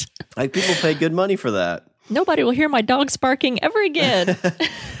 Right. Like, people pay good money for that. Nobody will hear my dogs barking ever again.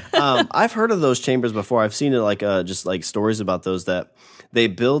 I've heard of those chambers before. I've seen it like just like stories about those, that they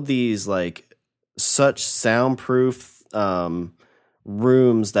build these like such soundproof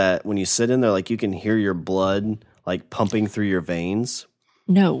rooms that when you sit in there, like, you can hear your blood like pumping through your veins.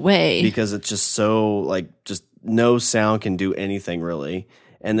 No way. Because it's just so like, just no sound can do anything really.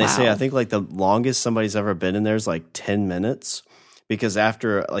 And they say, I think like the longest somebody's ever been in there is like 10 minutes. Because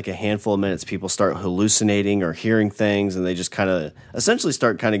after like a handful of minutes, people start hallucinating or hearing things, and they just kind of essentially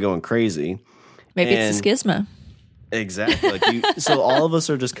start kind of going crazy. Maybe it's a schisma. Exactly. So all of us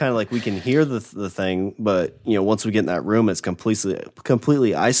are just kind of like, we can hear the thing, but once we get in that room, it's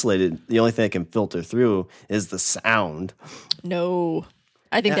completely isolated. The only thing that can filter through is the sound. No,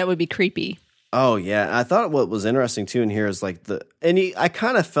 I think that would be creepy. Oh yeah, I thought what was interesting too in here is like I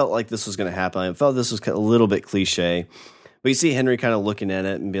kind of felt like this was going to happen. I felt this was a little bit cliche, but you see Henry kind of looking at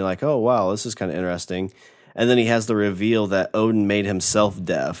it and being like, "Oh wow, this is kind of interesting," and then he has the reveal that Odin made himself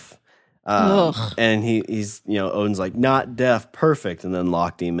deaf. And he's Odin's like, not deaf, perfect, and then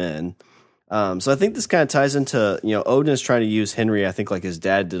locked him in. So I think this kind of ties into Odin is trying to use Henry, I think, like his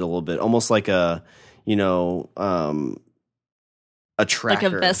dad did a little bit, almost like a tracker, like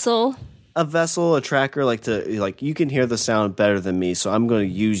a vessel, a tracker, like you can hear the sound better than me, so I'm going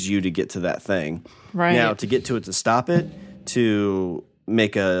to use you to get to that thing. Right now, to get to it, to stop it, to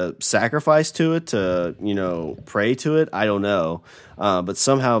make a sacrifice to it, to pray to it, I don't know, but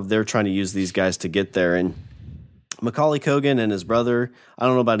somehow they're trying to use these guys to get there. And Macaulay Culkin and his brother, I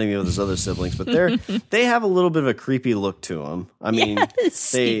don't know about any of his other siblings, but they have a little bit of a creepy look to them. I mean,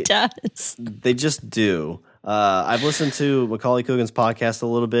 yes, he does. They just do. I've listened to Macaulay Culkin's podcast a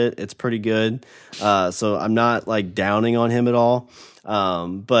little bit. It's pretty good. So I'm not like downing on him at all.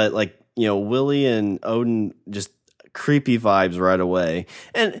 But like, Willie and Odin, just creepy vibes right away.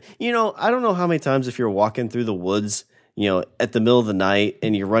 And, I don't know how many times, if you're walking through the woods, at the middle of the night,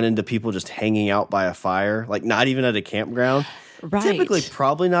 and you run into people just hanging out by a fire, like not even at a campground. Right. Typically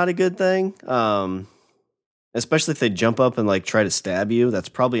probably not a good thing. Especially if they jump up and like try to stab you, that's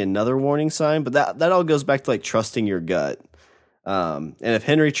probably another warning sign. But that all goes back to like trusting your gut. And if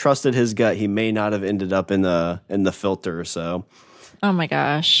Henry trusted his gut, he may not have ended up in the filter. So, oh my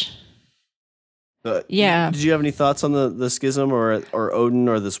gosh. But yeah. Did you have any thoughts on the schism or Odin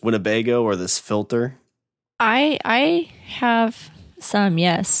or this Winnebago or this filter? I have some,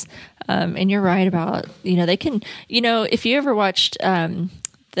 yes. And you're right about, they can, if you ever watched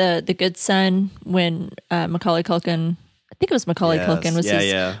the Good Son when Macaulay Culkin, I think it was Macaulay Culkin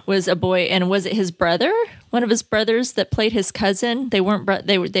was a boy, and was it his brother? One of his brothers that played his cousin. They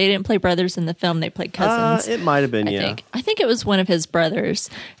didn't play brothers in the film. They played cousins. It might have been. I think it was one of his brothers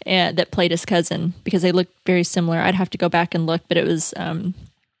that played his cousin because they looked very similar. I'd have to go back and look, but it was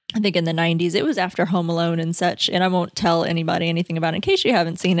I think in the 90s. It was after Home Alone and such, and I won't tell anybody anything about it in case you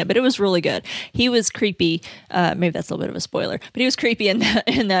haven't seen it, but it was really good. He was creepy. Maybe that's a little bit of a spoiler, but he was creepy in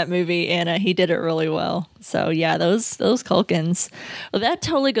that movie, and he did it really well. So yeah, those Culkins. Well, that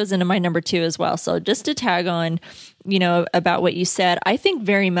totally goes into my number 2 as well. So just to tag on, about what you said, I think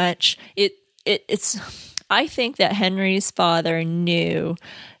very much it's I think that Henry's father knew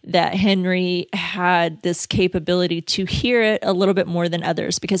that Henry had this capability to hear it a little bit more than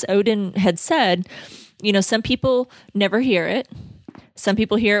others, because Odin had said, some people never hear it. Some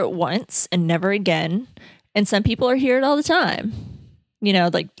people hear it once and never again. And some people hear it all the time,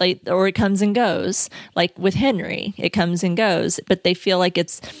 or it comes and goes. Like with Henry, it comes and goes, but they feel like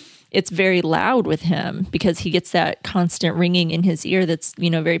it's very loud with him because he gets that constant ringing in his ear that's,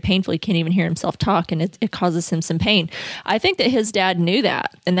 very painful. He can't even hear himself talk, and it causes him some pain. I think that his dad knew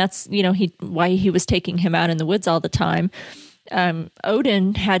that, and that's, why he was taking him out in the woods all the time.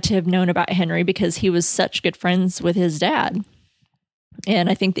 Odin had to have known about Henry because he was such good friends with his dad. And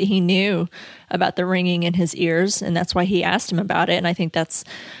I think that he knew about the ringing in his ears, and that's why he asked him about it. And I think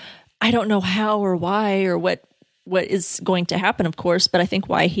I don't know how or why or what is going to happen, of course, but I think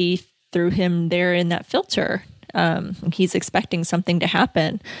why he threw him there in that filter. He's expecting something to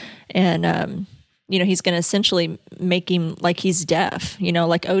happen. And, he's going to essentially make him like he's deaf,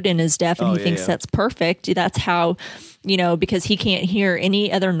 like Odin is deaf, and he thinks that's perfect. That's how, because he can't hear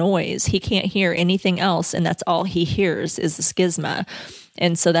any other noise. He can't hear anything else. And that's all he hears is the schisma.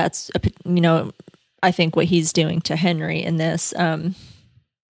 And so that's, I think what he's doing to Henry in this.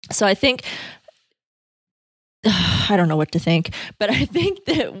 So I think, I don't know what to think, but I think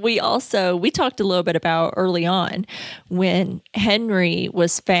that we talked a little bit about early on when Henry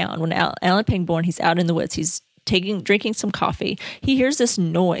was found, when Alan Pangborn, he's out in the woods, he's drinking some coffee. He hears this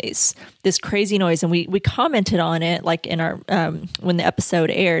noise, this crazy noise. And we commented on it, like in our, when the episode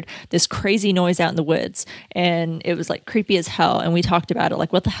aired, this crazy noise out in the woods. And it was like creepy as hell. And we talked about it,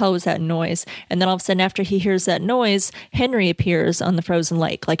 like, what the hell was that noise? And then all of a sudden, after he hears that noise, Henry appears on the frozen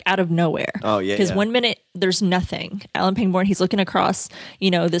lake, like out of nowhere. Oh, yeah. Because 1 minute, there's nothing. Alan Pangborn, he's looking across,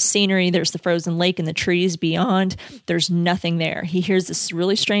 the scenery. There's the frozen lake and the trees beyond. There's nothing there. He hears this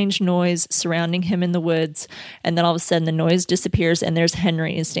really strange noise surrounding him in the woods. And then all of a sudden the noise disappears and there's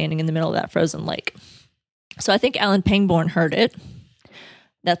Henry standing in the middle of that frozen lake. So I think Alan Pangborn heard it.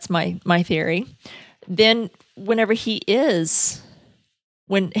 That's my theory. Then when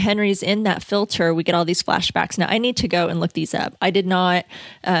Henry's in that filter, we get all these flashbacks. Now, I need to go and look these up. I did not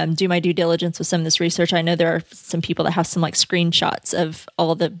do my due diligence with some of this research. I know there are some people that have some like screenshots of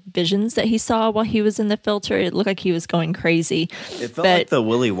all the visions that he saw while he was in the filter. It looked like he was going crazy. It felt like the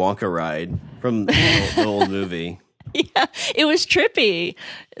Willy Wonka ride from the old movie. Yeah, it was trippy.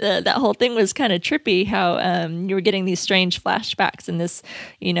 That whole thing was kind of trippy, how you were getting these strange flashbacks and this,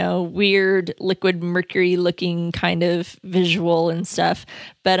 weird liquid mercury looking kind of visual and stuff.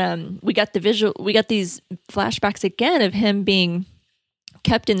 But we got these flashbacks again of him being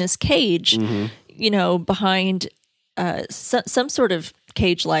kept in this cage, behind some sort of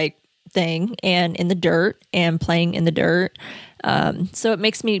cage-like thing and in the dirt and playing in the dirt. So it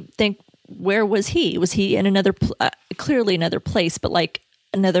makes me think, where was he? Was he in another, clearly another place, but like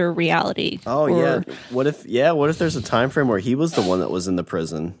another reality? Oh, yeah. What if there's a time frame where he was the one that was in the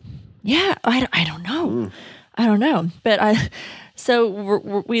prison? Yeah, I don't know. I don't know. But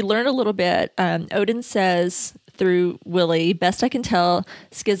we learn a little bit. Odin says through Willie, best I can tell,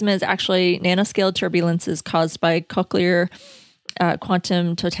 schisma is actually nanoscale turbulences caused by cochlear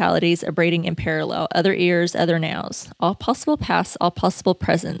quantum totalities abrading in parallel, other ears, other nows, all possible pasts, all possible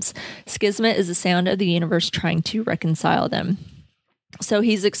presents. Schisma is the sound of the universe trying to reconcile them. So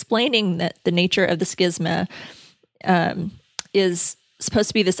he's explaining that the nature of the schisma is supposed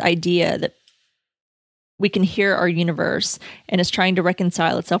to be this idea that we can hear our universe and is trying to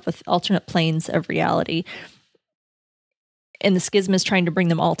reconcile itself with alternate planes of reality. And the schisma is trying to bring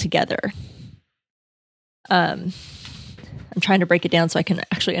them all together. I'm trying to break it down so I can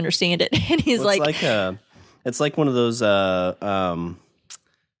actually understand it. And he's Well, it's like one of those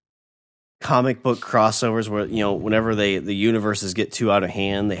comic book crossovers where, you know, whenever the universes get too out of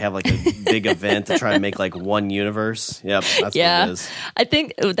hand, they have like a big event to try and make like one universe. Yep, that's what it is. I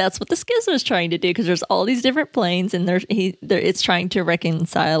think that's what the schism is trying to do, because there's all these different planes, and it's trying to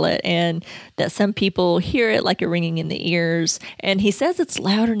reconcile it, and that some people hear it like a ringing in the ears. And he says it's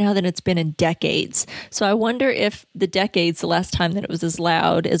louder now than it's been in decades. So I wonder if the last time that it was as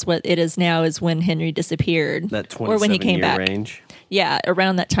loud as what it is now is when Henry disappeared, That 27 or when he came year back. range. Yeah,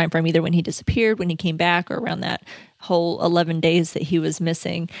 around that time frame, either when he disappeared, when he came back, or around that whole 11 days that he was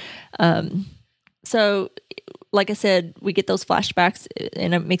missing. So, like I said, we get those flashbacks,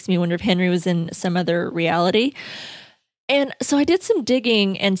 and it makes me wonder if Henry was in some other reality. And so I did some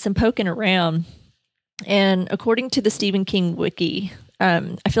digging and some poking around. And according to the Stephen King wiki,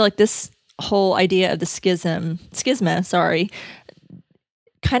 I feel like this whole idea of the schisma,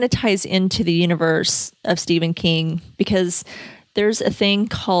 kind of ties into the universe of Stephen King, because there's a thing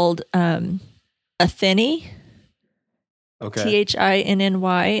called Athenny, Okay. Thinny,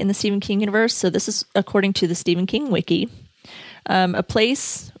 in the Stephen King universe. So this is according to the Stephen King wiki.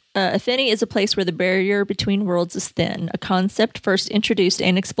 Athenny is a place where the barrier between worlds is thin, a concept first introduced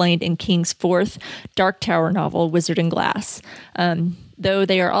and explained in King's fourth Dark Tower novel, Wizard and Glass. Though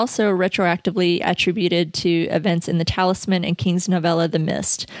they are also retroactively attributed to events in The Talisman and King's novella The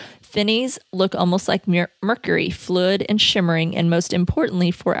Mist. Thinnies look almost like mercury, fluid and shimmering, and most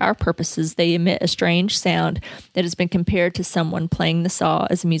importantly, for our purposes, they emit a strange sound that has been compared to someone playing the saw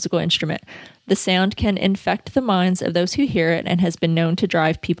as a musical instrument. The sound can infect the minds of those who hear it and has been known to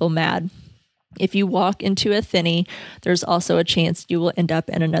drive people mad. If you walk into a Thinny, there's also a chance you will end up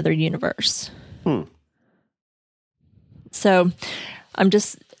in another universe. So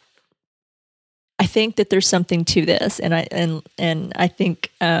I think that there's something to this, and I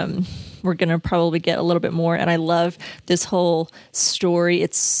think we're going to probably get a little bit more. And I love this whole story.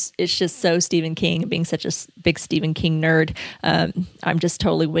 It's just so Stephen King, being such a big Stephen King nerd. I'm just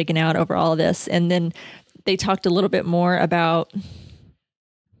totally wigging out over all of this. And then they talked a little bit more about,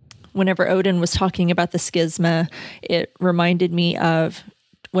 whenever Odin was talking about the schisma, it reminded me of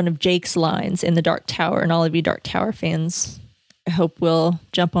one of Jake's lines in The Dark Tower, and all of you Dark Tower fans, I hope will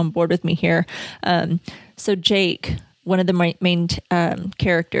jump on board with me here. So Jake, one of the main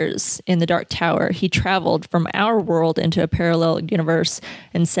characters in The Dark Tower, he traveled from our world into a parallel universe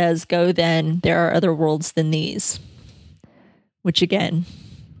and says, "Go then, there are other worlds than these." Which again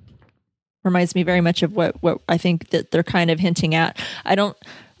reminds me very much of what I think that they're kind of hinting at.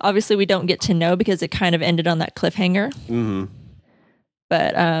 Obviously we don't get to know, because it kind of ended on that cliffhanger. Mm-hmm.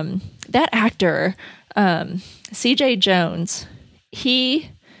 But that actor, C.J. Jones, he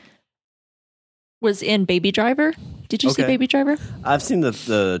was in Baby Driver. Did you see Baby Driver? I've seen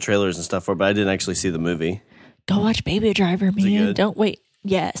the trailers and stuff for it, but I didn't actually see the movie. Go watch Baby Driver, man. Good? Don't wait.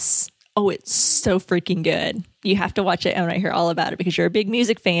 Yes. Oh, it's so freaking good. You have to watch it and I hear all about it, because you're a big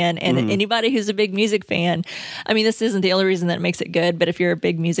music fan, and anybody who's a big music fan, I mean, this isn't the only reason that it makes it good, but if you're a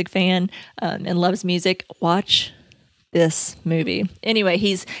big music fan and loves music, watch this movie. Anyway,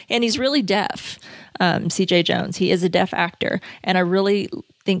 he's really deaf. C.J. Jones, he is a deaf actor, and I really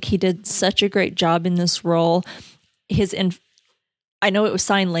think he did such a great job in this role. I know it was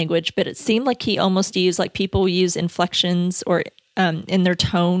sign language, but it seemed like he almost used, like people use inflections or in their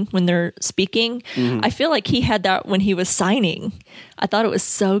tone when they're speaking. I feel like he had that when he was signing. I thought it was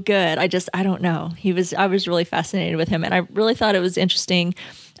so good. I don't know. I was really fascinated with him, and I really thought it was interesting.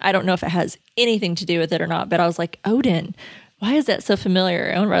 I don't know if it has anything to do with it or not, but I was like, Odin, why is that so familiar?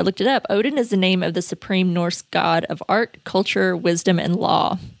 And when I looked it up, Odin is the name of the supreme Norse god of art, culture, wisdom, and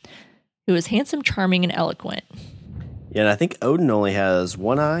law, who is handsome, charming, and eloquent. Yeah, and I think Odin only has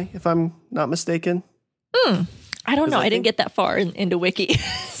one eye, if I'm not mistaken. I don't know. I didn't get that far into Wiki.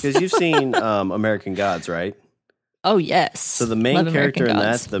 Because you've seen American Gods, right? Oh, yes. So the main character in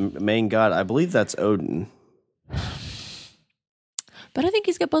that, the main god, I believe that's Odin. But I think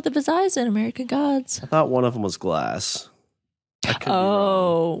he's got both of his eyes in American Gods. I thought one of them was glass.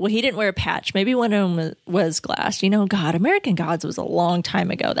 Well, he didn't wear a patch. Maybe one of them was glass. God, American Gods was a long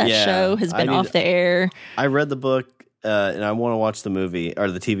time ago. That show has been off the air. I read the book, and I want to watch the movie, or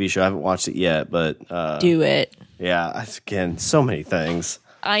the TV show. I haven't watched it yet, but... do it. Yeah, again, so many things.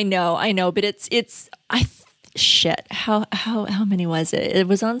 I know, but shit. How many was it? It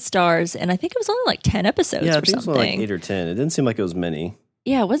was on Stars, and I think it was only like 10 episodes or something. Yeah, I think it was only like 8 or 10. It didn't seem like it was many.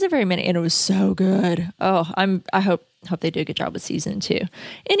 Yeah, it wasn't very many, and it was so good. Oh, I hope they do a good job with season 2.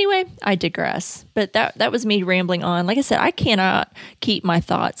 Anyway, I digress. But that was me rambling on. Like I said, I cannot keep my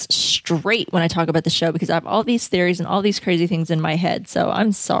thoughts straight when I talk about the show because I have all these theories and all these crazy things in my head. So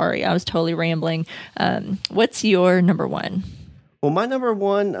I'm sorry, I was totally rambling. What's your number 1? Well, my number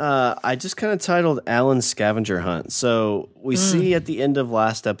 1, I just kind of titled Alan's Scavenger Hunt. So we see at the end of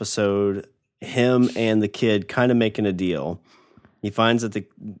last episode him and the kid kind of making a deal. He finds that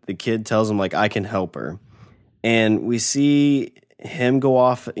the kid tells him, like, I can help her. And we see him go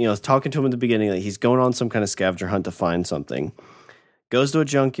off, talking to him at the beginning, like he's going on some kind of scavenger hunt to find something. Goes to a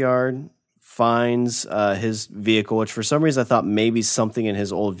junkyard, finds his vehicle, which for some reason I thought maybe something in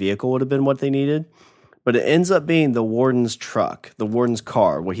his old vehicle would have been what they needed. But it ends up being the warden's truck, the warden's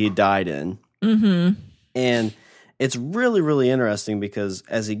car, what he had died in. Mm-hmm. And it's really, really interesting because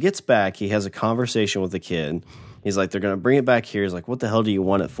as he gets back, he has a conversation with the kid. He's like, they're going to bring it back here. He's like, what the hell do you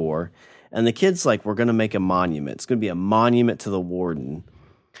want it for? And the kid's like, we're going to make a monument. It's going to be a monument to the warden,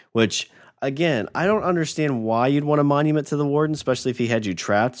 which, again, I don't understand why you'd want a monument to the warden, especially if he had you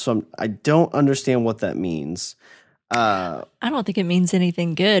trapped. So I don't understand what that means. I don't think it means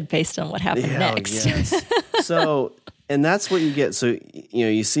anything good based on what happened next. Yes. So, and that's what you get. So,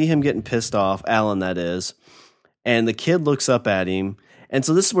 you see him getting pissed off, Alan, that is, and the kid looks up at him. And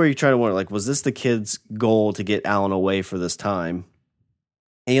so this is where you try to wonder, like, was this the kid's goal to get Alan away for this time?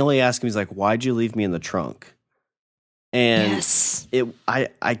 And he only asks him, he's like, why'd you leave me in the trunk? And yes.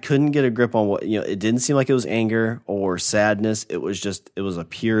 I couldn't get a grip on what, it didn't seem like it was anger or sadness. It was a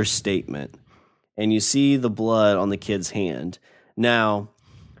pure statement. And you see the blood on the kid's hand. Now,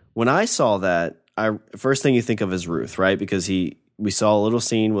 when I saw that, first thing you think of is Ruth, right? Because we saw a little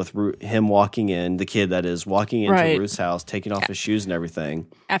scene with him walking in, the kid that is walking into Ruth's house, taking off his shoes and everything.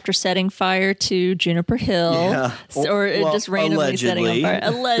 After setting fire to Juniper Hill. Yeah. Just randomly setting on fire.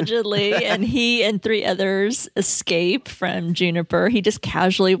 Allegedly. And he and 3 others escape from Juniper. He just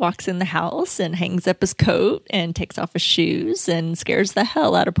casually walks in the house and hangs up his coat and takes off his shoes and scares the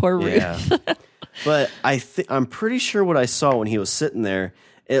hell out of poor Ruth. Yeah. But I'm pretty sure what I saw when he was sitting there,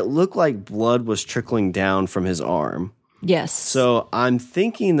 it looked like blood was trickling down from his arm. Yes. So I'm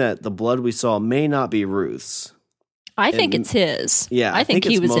thinking that the blood we saw may not be Ruth's. I think it's his. Yeah, I think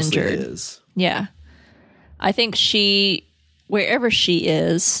he was mostly injured. His. Yeah. I think wherever she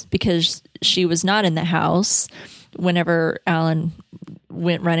is, because she was not in the house whenever Alan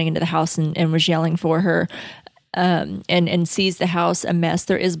went running into the house and was yelling for her, and sees the house a mess.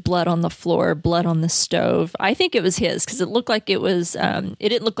 There is blood on the floor, blood on the stove. I think it was his because it looked like it was, it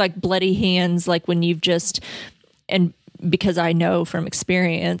didn't look like bloody hands like when you've just, and because I know from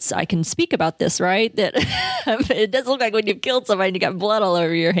experience, I can speak about this, right? That it does look like when you've killed somebody and you got blood all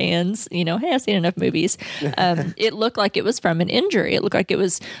over your hands. Hey, I've seen enough movies. It looked like it was from an injury. It looked like it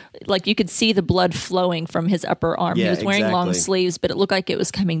was like you could see the blood flowing from his upper arm. Yeah, he was wearing long sleeves, but it looked like it was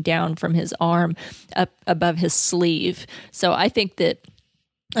coming down from his arm up above his sleeve. So I think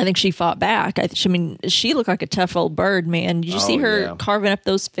she fought back. She looked like a tough old bird, man. Did you see her carving up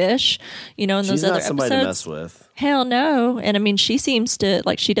those fish, in those other episodes? She's not somebody to mess with. Hell no. And she seems to,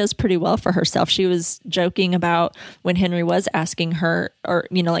 she does pretty well for herself. She was joking about when Henry was asking her, or,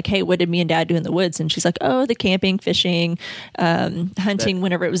 hey, what did me and Dad do in the woods? And she's like, oh, the camping, fishing, hunting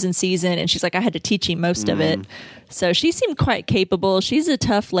whenever it was in season. And she's like, I had to teach him most of it. So she seemed quite capable. She's a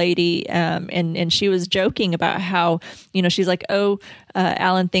tough lady. And she was joking about how, she's like, oh,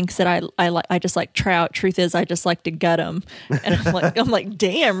 Alan thinks that I just like trout. Truth is, I just like to gut them. And I'm like,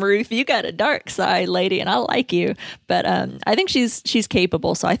 damn, Ruth, you got a dark side, lady, and I like you. But I think she's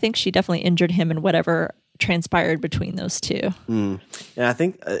capable. So I think she definitely injured him in whatever transpired between those two. And I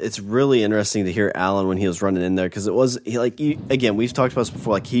think it's really interesting to hear Alan when he was running in there because it was again, we've talked about this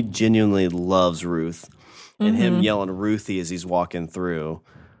before. Like he genuinely loves Ruth, and him yelling Ruthie as he's walking through.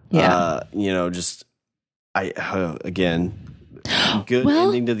 Yeah, again. Good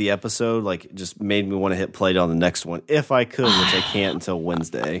ending to the episode. Just made me want to hit play on the next one if I could, which I can't until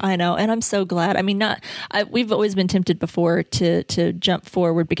Wednesday. I know, and I'm so glad. We've always been tempted before to jump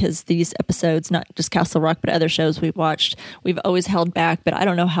forward because these episodes, not just Castle Rock, but other shows we've watched, we've always held back. But I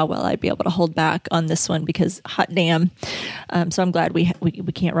don't know how well I'd be able to hold back on this one because hot damn. So I'm glad we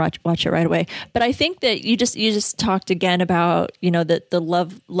can't watch it right away. But I think that you just talked again about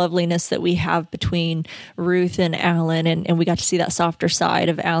the loveliness that we have between Ruth and Alan, and we got to see that softer side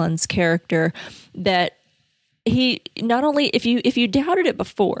of Alan's character that he not only, if you doubted it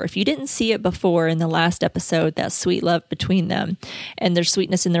before, if you didn't see it before in the last episode, that sweet love between them and their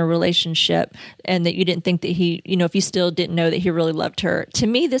sweetness in their relationship, and that you didn't think that he, if you still didn't know that he really loved her, to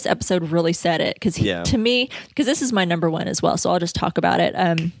me this episode really said it, because to me, because this is my number one as well, so I'll just talk about it.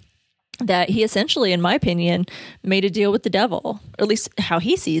 That he essentially, in my opinion, made a deal with the devil, or at least how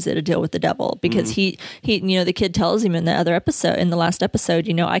he sees it, a deal with the devil, because he the kid tells him in the last episode,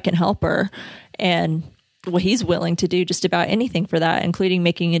 I can help her, and what he's willing to do just about anything for that, including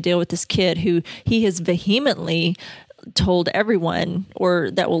making a deal with this kid who he has vehemently told everyone, or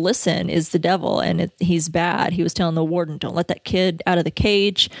that will listen, is the devil, and he's bad. He was telling the warden, don't let that kid out of the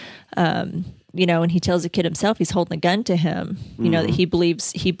cage. And he tells the kid himself, he's holding a gun to him, that he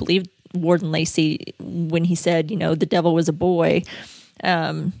believed Warden Lacey when he said, the devil was a boy.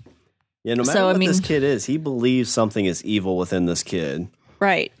 No matter what this kid is, he believes something is evil within this kid.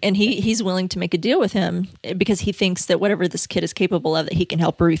 Right. And he's willing to make a deal with him because he thinks that whatever this kid is capable of, that he can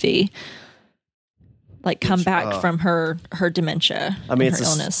help Ruthie come back from her dementia, her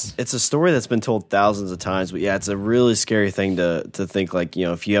illness. It's a story that's been told thousands of times, but it's a really scary thing to think,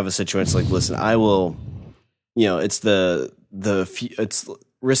 if you have a situation listen, I will, it's it's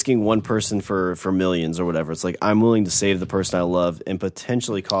risking one person for millions or whatever. It's I'm willing to save the person I love and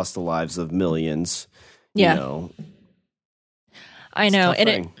potentially cost the lives of millions. Yeah. I know.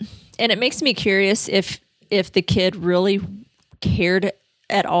 And it makes me curious if the kid really cared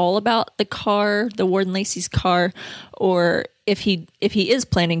at all about the car, the Warden Lacey's car, or if he is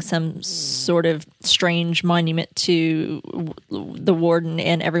planning some sort of strange monument to the warden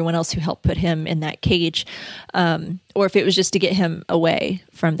and everyone else who helped put him in that cage, or if it was just to get him away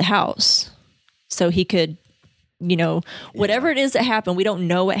from the house so he could, whatever it is that happened. We don't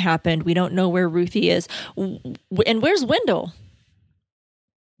know what happened. We don't know where Ruthie is. And where's Wendell?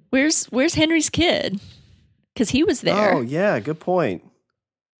 Where's Henry's kid? Because he was there. Oh, yeah, good point.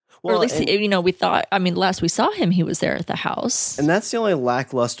 Well, or at least, we thought, last we saw him, he was there at the house. And that's the only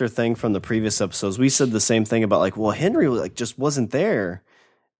lackluster thing from the previous episodes. We said the same thing about Henry just wasn't there.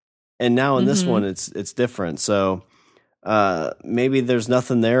 And now in this one, it's different. So maybe there's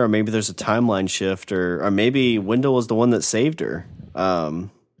nothing there, or maybe there's a timeline shift, or maybe Wendell was the one that saved her. Oh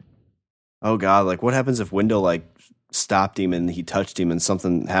God, what happens if Wendell stopped him and he touched him and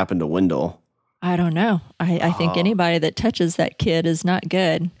something happened to Wendell? I don't know. I think anybody that touches that kid is not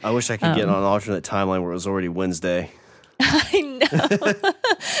good. I wish I could get on an alternate timeline where it was already Wednesday. I know.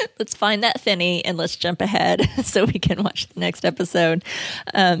 Let's find that Finney and let's jump ahead so we can watch the next episode.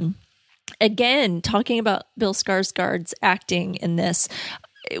 Again, talking about Bill Skarsgård's acting in this,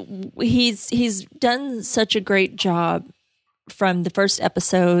 he's done such a great job from the first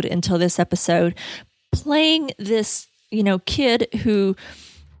episode until this episode, playing this, kid who,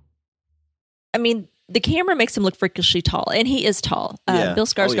 the camera makes him look freakishly tall, and he is tall. Bill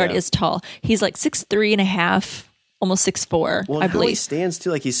Skarsgård is tall. He's 6'3.5", almost 6'4", well, I believe. He stands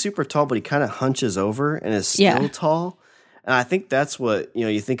too, he's super tall, but he kind of hunches over and is still tall. And I think that's what,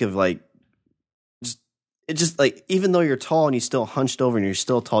 you think of even though you're tall and you still hunched over and you're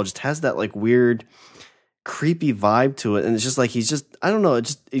still tall, just has that weird, creepy vibe to it. And it's just he's just, I don't know,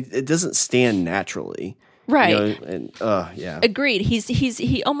 it doesn't stand naturally. Right. Yeah. Agreed.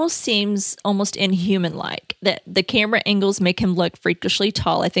 He almost seems almost inhuman like. That the camera angles make him look freakishly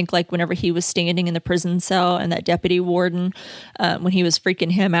tall. I think whenever he was standing in the prison cell and that deputy warden, when he was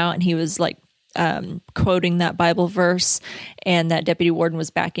freaking him out and he was quoting that Bible verse, and that deputy warden was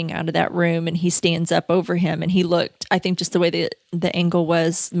backing out of that room and he stands up over him, and he looked, I think just the way the angle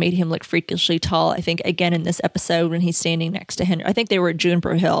was made him look freakishly tall. I think again in this episode when he's standing next to Henry, I think they were at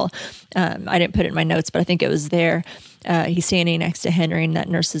Juniper Hill. I didn't put it in my notes, but I think it was there. He's standing next to Henry and that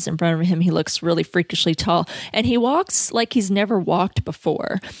nurse is in front of him. He looks really freakishly tall, and he walks like he's never walked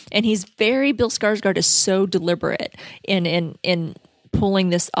before. And Bill Skarsgård is so deliberate in pulling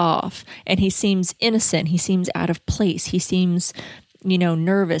this off, and he seems innocent. He seems out of place. He seems,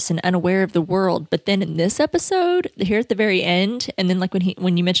 nervous and unaware of the world. But then in this episode, here at the very end, and then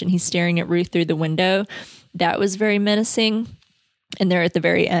when you mentioned he's staring at Ruth through the window, that was very menacing. And there at the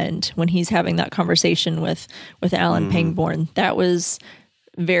very end, when he's having that conversation with Alan Pangborn, that was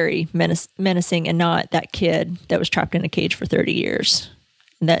very menacing, and not that kid that was trapped in a cage for 30 years.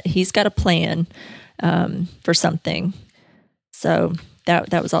 That he's got a plan for something. So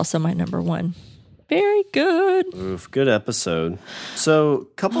that was also my number one. Very good. Oof, good episode. So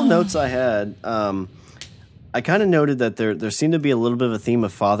a couple notes I had. I kind of noted that there seemed to be a little bit of a theme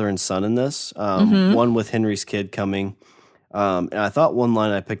of father and son in this. One with Henry's kid coming. And I thought one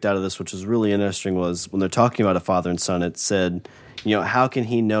line I picked out of this, which was really interesting, was when they're talking about a father and son, it said, how can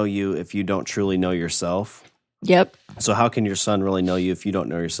he know you if you don't truly know yourself? Yep. So how can your son really know you if you don't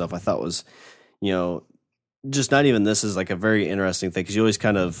know yourself? I thought was, just not even this is like a very interesting thing because you always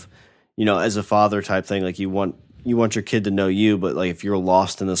kind of, as a father type thing, like you want your kid to know you, but like if you're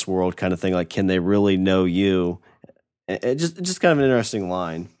lost in this world kind of thing, like can they really know you? It just kind of an interesting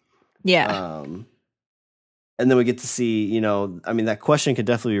line. Yeah. And then we get to see, that question could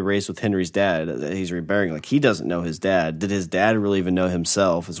definitely be raised with Henry's dad that he's reburying. Like he doesn't know his dad. Did his dad really even know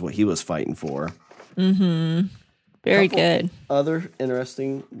himself? Is what he was fighting for. Mm-hmm. Very good. Other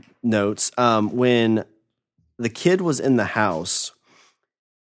interesting notes. When the kid was in the house,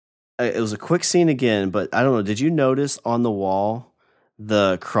 it was a quick scene again, but I don't know. Did you notice on the wall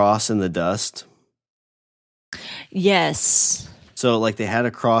the cross in the dust? Yes. So like they had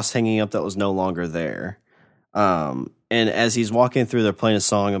a cross hanging up that was no longer there. And as he's walking through, they're playing a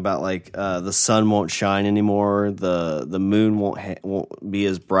song about like the sun won't shine anymore, the moon won't be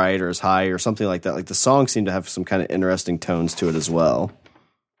as bright or as high or something like that. Like the song seemed to have some kind of interesting tones to it as well.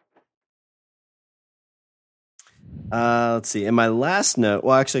 Let's see. In my last note,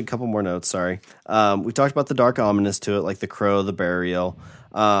 well, actually, a couple more notes. Sorry. We talked about the dark ominous to it, like the crow, the burial.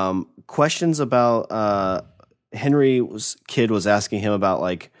 Questions about Henry's kid was asking him about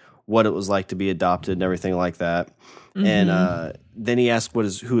like what it was like to be adopted and everything like that. Mm-hmm. And then he asked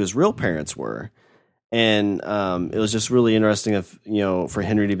who his real parents were. And it was just really interesting if, for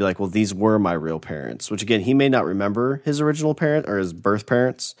Henry to be like, well, these were my real parents, which again, he may not remember his original parent or his birth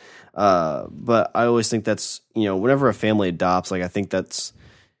parents. But I always think that's, whenever a family adopts, like I think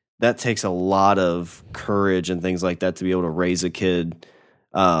that takes a lot of courage and things like that to be able to raise a kid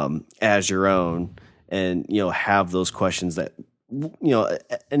as your own and, have those questions that,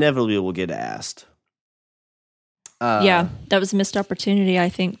 inevitably will get asked. Yeah, that was a missed opportunity, I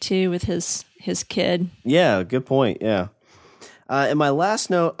think, too, with his kid. Yeah, good point. Yeah. In my last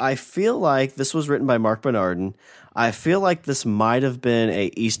note, I feel like this was written by Mark Bernardin. I feel like this might have been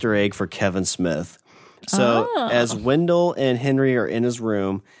a Easter egg for Kevin Smith. So as Wendell and Henry are in his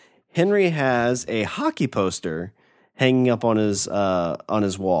room, Henry has a hockey poster hanging up on his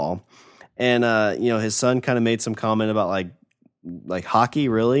wall. And, his son kind of made some comment about like hockey,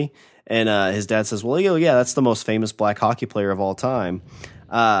 really? And his dad says, well, yeah, that's the most famous black hockey player of all time.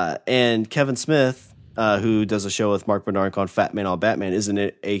 And Kevin Smith, who does a show with Mark Bernard called Fat Man on Batman,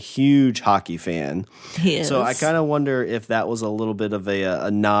 isn't a huge hockey fan. He is. So I kind of wonder if that was a little bit of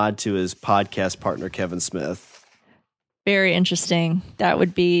a nod to his podcast partner, Kevin Smith. Very interesting. That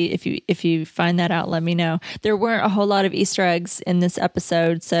would be, if you find that out, let me know. There weren't a whole lot of Easter eggs in this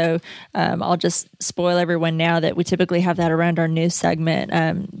episode, so I'll just spoil everyone now that we typically have that around our news segment.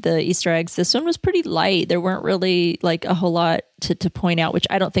 The Easter eggs, this one was pretty light. There weren't really like a whole lot to point out, which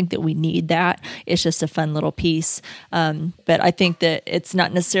I don't think that we need that. It's just a fun little piece. But I think that it's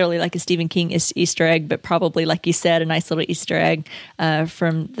not necessarily like a Stephen King Easter egg, but probably, like you said, a nice little Easter egg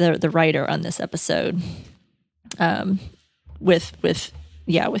from the writer on this episode.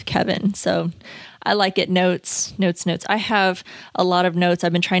 With Kevin. So I like it. Notes. I have a lot of notes.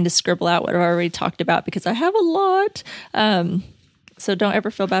 I've been trying to scribble out what I've already talked about because I have a lot. So don't ever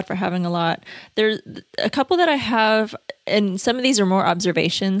feel bad for having a lot. There's a couple that I have, and some of these are more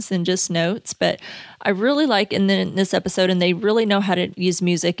observations than just notes, but I really like in this episode, and they really know how to use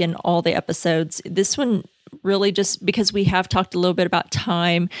music in all the episodes. This one really, just because we have talked a little bit about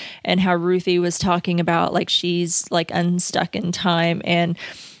time and how Ruthie was talking about like she's like unstuck in time, and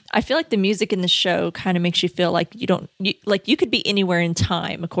I feel like the music in the show kind of makes you feel like you could be anywhere in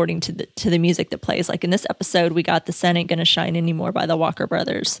time according to the music that plays. Like in this episode, we got "The Sun Ain't Gonna Shine Anymore" by the Walker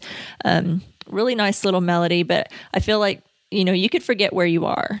Brothers. Really nice little melody, but I feel like you could forget where you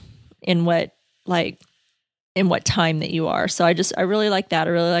are in what time that you are. So I really like that. I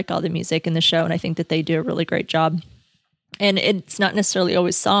really like all the music in the show, and I think that they do a really great job. And it's not necessarily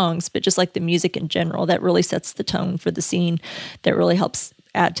always songs, but just like the music in general that really sets the tone for the scene, that really helps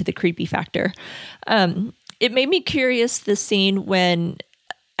add to the creepy factor. It made me curious, the scene when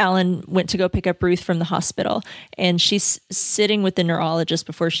Alan went to go pick up Ruth from the hospital, and she's sitting with the neurologist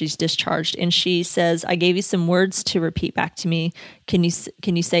before she's discharged, and she says, "I gave you some words to repeat back to me. Can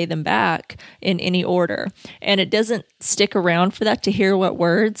you say them back in any order?" And it doesn't stick around for that to hear what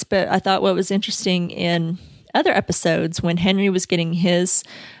words, but I thought what was interesting in other episodes when Henry was getting his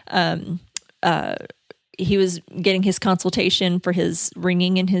consultation for his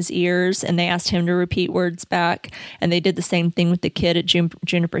ringing in his ears, and they asked him to repeat words back. And they did the same thing with the kid at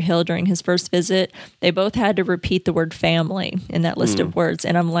Juniper Hill during his first visit. They both had to repeat the word family in that list of words.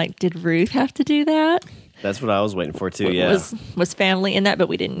 And I'm like, did Ruth have to do that? That's what I was waiting for too. Yeah. Was family in that, but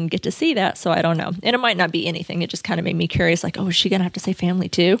we didn't get to see that. So I don't know. And it might not be anything. It just kind of made me curious, like, oh, is she going to have to say family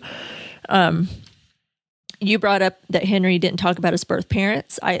too? You brought up that Henry didn't talk about his birth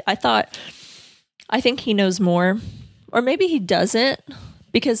parents. I think he knows more, or maybe he doesn't,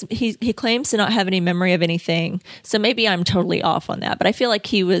 because he claims to not have any memory of anything. So maybe I'm totally off on that. But I feel like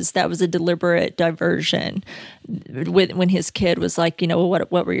that was a deliberate diversion when his kid was like, well,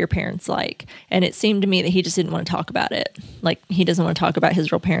 what were your parents like? And it seemed to me that he just didn't want to talk about it. Like, he doesn't want to talk about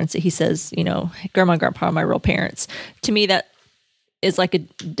his real parents. That he says, grandma and grandpa are my real parents. To me, that is like a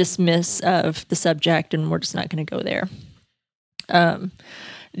dismiss of the subject, and we're just not going to go there.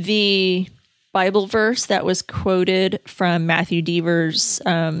 The Bible verse that was quoted from Matthew Deaver's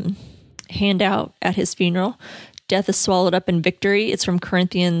handout at his funeral, death is swallowed up in victory. It's from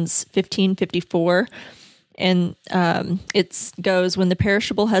Corinthians 15:54. And it goes, when the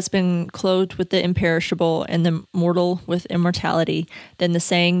perishable has been clothed with the imperishable and the mortal with immortality, then the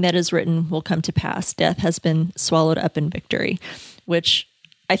saying that is written will come to pass. Death has been swallowed up in victory, which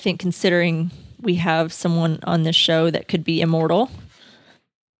I think, considering we have someone on this show that could be immortal,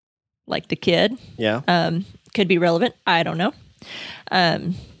 like the kid, could be relevant. I don't know.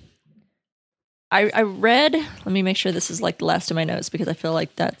 I read, let me make sure this is like the last of my notes, because I feel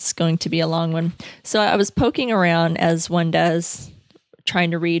like that's going to be a long one. So I was poking around, as one does,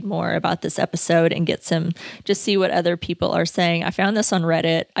 trying to read more about this episode and get just see what other people are saying. I found this on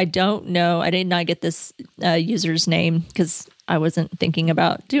Reddit. I don't know. I did not get this user's name because I wasn't thinking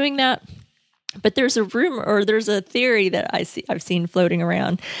about doing that. But there's a rumor, or there's a theory that I've seen floating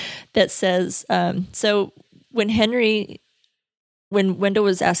around that says, so when Wendell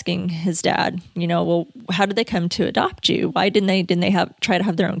was asking his dad, well, how did they come to adopt you? Why didn't they try to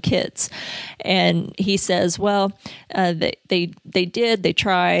have their own kids? And he says, well, they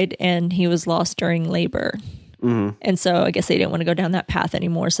tried, and he was lost during labor. Mm-hmm. And so I guess they didn't want to go down that path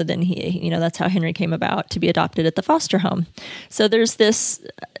anymore. So then that's how Henry came about to be adopted at the foster home. So there's this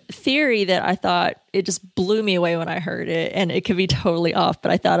theory that I thought, it just blew me away when I heard it, and it could be totally off,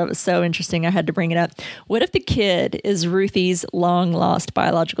 but I thought it was so interesting I had to bring it up. What if the kid is Ruthie's long lost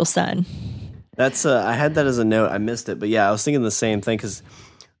biological son? That's I had that as a note. I missed it, but yeah, I was thinking the same thing, because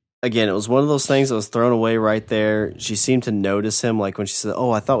again, it was one of those things that was thrown away right there. She seemed to notice him, like when she said,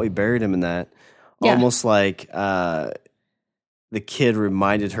 "Oh, I thought we buried him in that." Yeah. Almost like the kid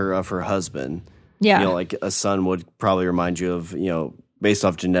reminded her of her husband. Yeah. Like a son would probably remind you of, based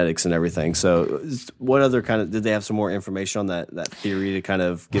off genetics and everything. So what other did they have some more information on that theory to kind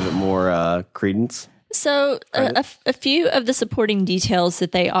of give it more credence? So a few of the supporting details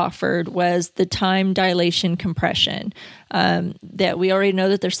that they offered was the time dilation compression, that we already know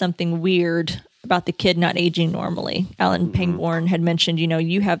that there's something weird about the kid not aging normally. Alan Pangborn had mentioned,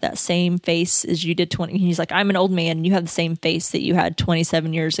 you have that same face as you did 20. He's like, I'm an old man, and you have the same face that you had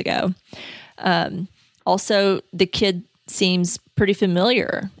 27 years ago. Also, the kid seems pretty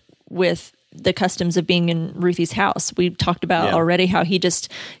familiar with the customs of being in Ruthie's house. We talked about already how he just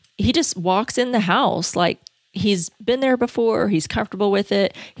walks in the house like he's been there before. He's comfortable with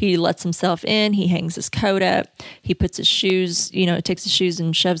it. He lets himself in. He hangs his coat up. He puts his shoes, takes his shoes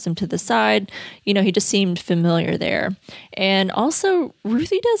and shoves them to the side. He just seemed familiar there. And also,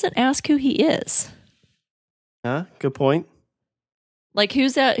 Ruthie doesn't ask who he is. Good point. Like,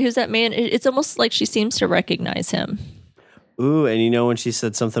 who's that man? It's almost like she seems to recognize him. Ooh, and when she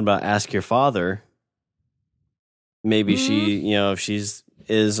said something about ask your father, maybe she, if she's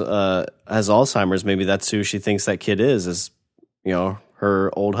has Alzheimer's, maybe that's who she thinks that kid is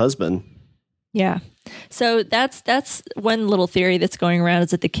her old husband. Yeah. So that's one little theory that's going around,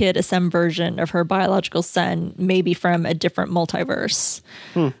 is that the kid is some version of her biological son, maybe from a different multiverse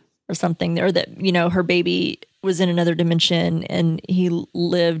or something, or that, her baby was in another dimension and he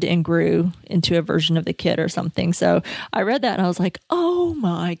lived and grew into a version of the kid or something. So I read that and I was like, oh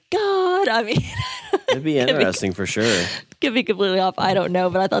my God. I mean, it'd be interesting for sure. Could be completely off. I don't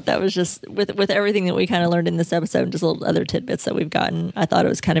know, but I thought that was just with everything that we kind of learned in this episode and just little other tidbits that we've gotten. I thought it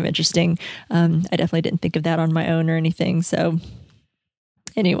was kind of interesting. I definitely didn't think of that on my own or anything. So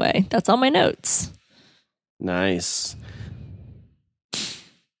anyway, that's all my notes. Nice.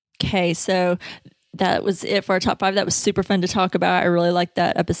 Okay, so that was it for our top 5. That was super fun to talk about. I really liked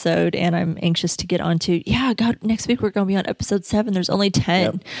that episode, and I'm anxious to get on to, God, next week we're going to be on episode 7. There's only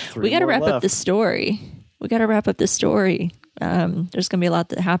 10. Yep, we got to wrap up this story. There's going to be a lot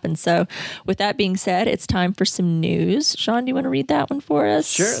that happens. So with that being said, it's time for some news. Sean, do you want to read that one for us?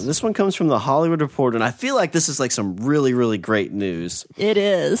 Sure. This one comes from the Hollywood Reporter, and I feel like this is like some really, really great news. It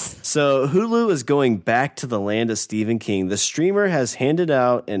is. So Hulu is going back to the land of Stephen King. The streamer has handed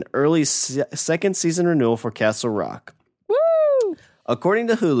out an early second season renewal for Castle Rock. Woo! According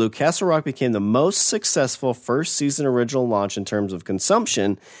to Hulu, Castle Rock became the most successful first season original launch in terms of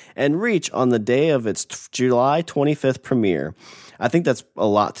consumption and reach on the day of its July 25th premiere. I think that's a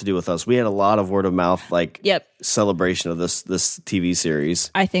lot to do with us. We had a lot of word of mouth celebration of this TV series.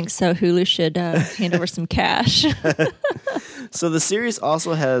 I think so. Hulu should hand over some cash. So the series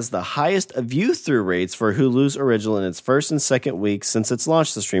also has the highest view-through rates for Hulu's original in its first and second week since its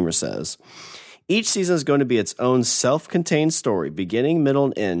launch, the streamer says. Each season is going to be its own self-contained story, beginning, middle,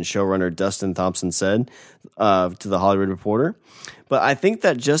 and end, showrunner Dustin Thompson said to The Hollywood Reporter. But I think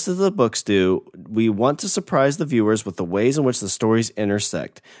that just as the books do, we want to surprise the viewers with the ways in which the stories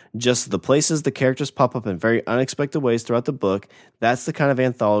intersect. Just the places the characters pop up in very unexpected ways throughout the book, that's the kind of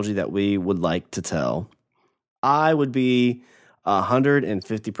anthology that we would like to tell. I would be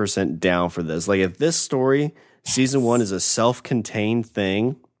 150% down for this. Like, if this story, season 1, is a self-contained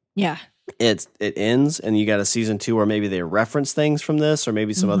thing, yeah, it ends and you got a season 2 where maybe they reference things from this or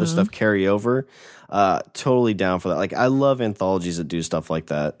maybe some other stuff carry over. Totally down for that. Like, I love anthologies that do stuff like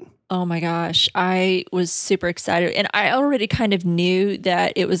that. Oh my gosh, I was super excited. And I already kind of knew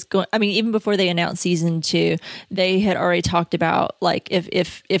that it was going, I mean, even before they announced season 2, they had already talked about, like,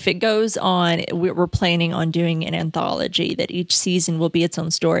 if it goes on, we're planning on doing an anthology that each season will be its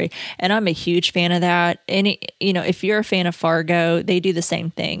own story. And I'm a huge fan of that. And, if you're a fan of Fargo, they do the same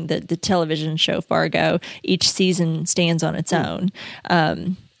thing. The television show Fargo, each season stands on its own.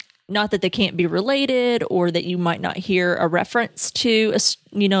 Not that they can't be related or that you might not hear a reference to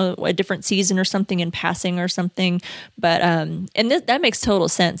a different season or something in passing or something. But that makes total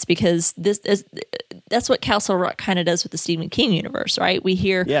sense because that's what Castle Rock kind of does with the Stephen King universe, right? We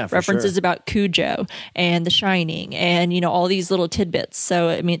hear references about Cujo and The Shining and, all these little tidbits. So,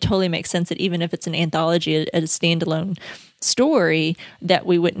 I mean, it totally makes sense that even if it's an anthology, a standalone story, that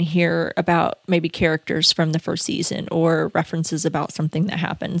we wouldn't hear about maybe characters from the first season or references about something that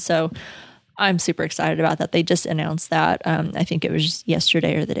happened. So I'm super excited about that. They just announced that. I think it was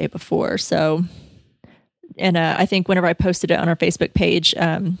yesterday or the day before. So, and I think whenever I posted it on our Facebook page,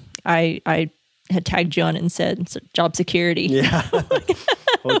 I had tagged you on it and said job security. Yeah.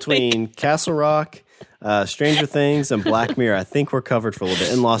 Between Castle Rock, Stranger Things, and Black Mirror, I think we're covered for a little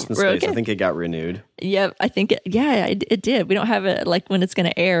bit. And Lost in Space, I think it got renewed. Yeah, I think it did. We don't have it like when it's going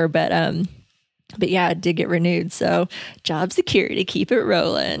to air, but yeah, it did get renewed. So job security, keep it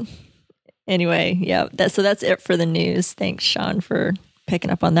rolling. Anyway, yeah, that's it for the news. Thanks, Sean, for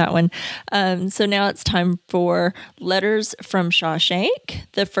picking up on that one. So now it's time for Letters from Shawshank.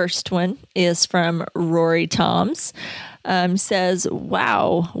 The first one is from Rory Toms. Says,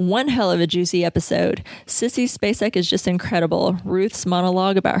 wow, one hell of a juicy episode. Sissy Spacek is just incredible. Ruth's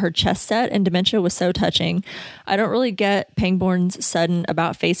monologue about her chess set and dementia was so touching. I don't really get Pangborn's sudden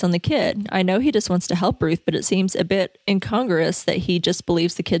about face on the kid. I know he just wants to help Ruth, but it seems a bit incongruous that he just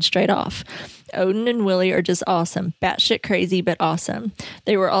believes the kid straight off. Odin and Willie are just awesome. Batshit crazy, but awesome.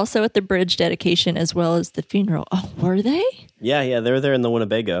 They were also at the bridge dedication as well as the funeral. Oh, were they? Yeah, they were there in the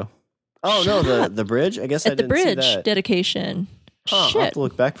Winnebago. Oh, no, the bridge? I guess I didn't see that. At the bridge dedication. I'll have to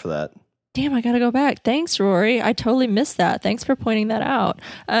look back for that. Damn, I got to go back. Thanks, Rory. I totally missed that. Thanks for pointing that out.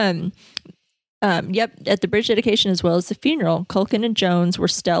 Yep, at the bridge dedication as well as the funeral, Culkin and Jones were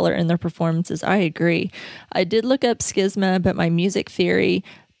stellar in their performances. I agree. I did look up schisma, but my music theory,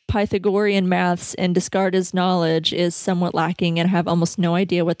 Pythagorean maths, and Descartes' knowledge is somewhat lacking and I have almost no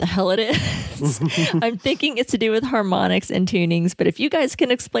idea what the hell it is. I'm thinking it's to do with harmonics and tunings, but if you guys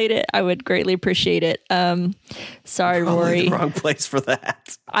can explain it, I would greatly appreciate it. Sorry, Probably Rory. The wrong place for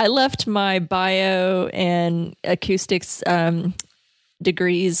that. I left my bio and acoustics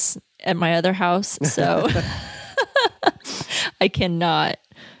degrees at my other house, so I cannot.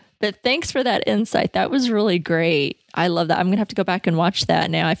 But thanks for that insight. That was really great. I love that. I'm going to have to go back and watch that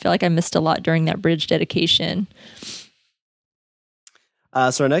now. I feel like I missed a lot during that bridge dedication.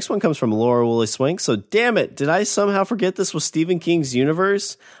 So our next one comes from Laura Woolley Swink. So damn it, did I somehow forget this was Stephen King's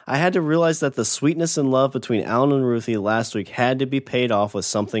universe? I had to realize that the sweetness and love between Alan and Ruthie last week had to be paid off with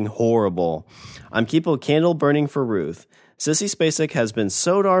something horrible. I'm keeping a candle burning for Ruth. Sissy Spacek has been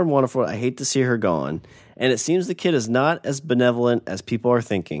so darn wonderful, I hate to see her gone. And it seems the kid is not as benevolent as people are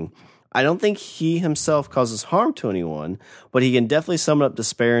thinking. I don't think he himself causes harm to anyone, but he can definitely sum up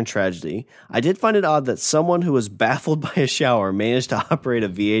despair and tragedy. I did find it odd that someone who was baffled by a shower managed to operate a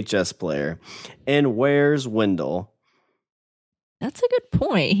VHS player. And where's Wendell? That's a good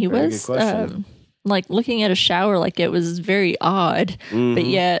point. He Very was good question. like looking at a shower like it was very odd, but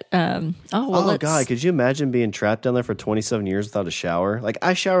yet, God, could you imagine being trapped down there for 27 years without a shower? Like,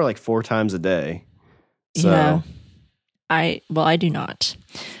 I shower like 4 times a day. So. Yeah. I do not.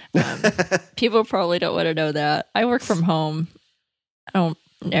 People probably don't want to know that. I work from home Never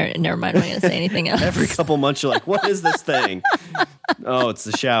mind. I'm not going to say anything else. Every couple months, you're like, what is this thing? Oh, it's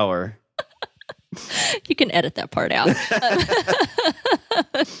the shower. You can edit that part out.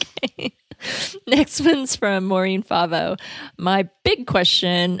 Okay. Next one's from Maureen Favo. My big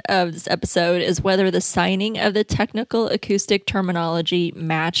question of this episode is whether the signing of the technical acoustic terminology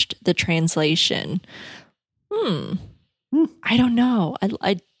matched the translation. I don't know.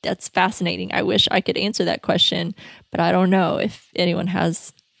 I that's fascinating. I wish I could answer that question, but I don't know if anyone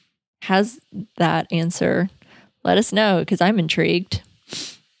has that answer. Let us know because I'm intrigued.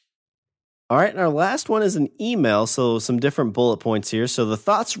 All right, and our last one is an email, so some different bullet points here. So the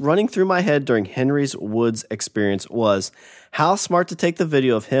thoughts running through my head during Henry's Woods experience was how smart to take the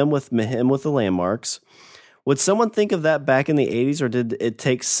video of him with the landmarks. Would someone think of that back in the 80s, or did it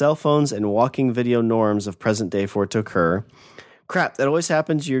take cell phones and walking video norms of present day for it to occur? Crap, that always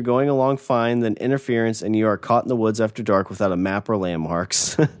happens. You're going along fine, then interference, and you are caught in the woods after dark without a map or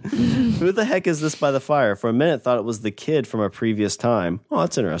landmarks. Who the heck is this by the fire? For a minute, thought it was the kid from a previous time. Oh,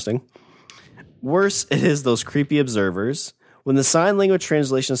 that's interesting. Worse, it is those creepy observers. When the sign language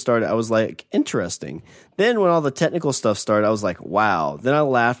translation started, I was like, interesting. Then when all the technical stuff started, I was like, wow. Then I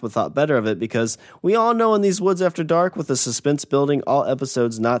laughed but thought better of it because we all know in these woods after dark with the suspense building, all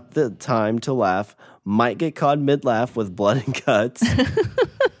episodes not the time to laugh. Might get caught mid-laugh with blood and guts.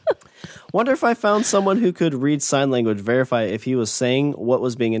 Wonder if I found someone who could read sign language, verify if he was saying what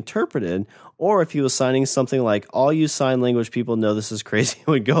was being interpreted, or if he was signing something like, all you sign language people know this is crazy,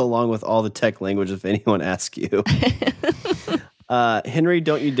 would go along with all the tech language if anyone asks you. Henry,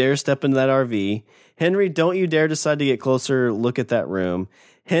 don't you dare step into that RV. Henry, don't you dare decide to get closer, look at that room.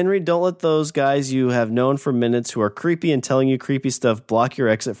 Henry, don't let those guys you have known for minutes who are creepy and telling you creepy stuff block your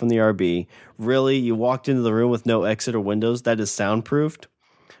exit from the RV. Really? You walked into the room with no exit or windows? That is soundproofed?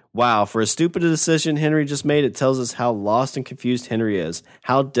 Wow, for as stupid a decision Henry just made, it tells us how lost and confused Henry is,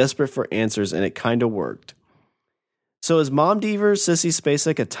 how desperate for answers, and it kind of worked. So is Mom Deaver Sissy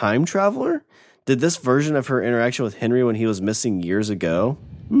Spacek a time traveler? Did this version of her interaction with Henry when he was missing years ago?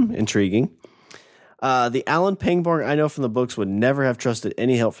 Intriguing. The Alan Pangborn I know from the books would never have trusted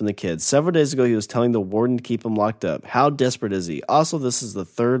any help from the kids. Several days ago, he was telling the warden to keep him locked up. How desperate is he? Also, this is the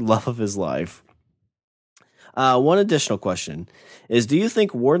third love of his life. One additional question is, do you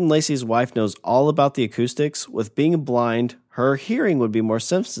think Warden Lacey's wife knows all about the acoustics? With being blind, her hearing would be more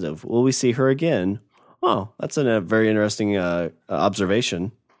sensitive. Will we see her again? Oh, that's a very interesting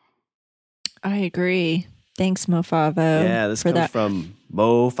observation. I agree. Thanks, Mofavo. Yeah, this comes from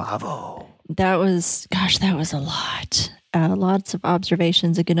Mofavo. That was a lot. Lots of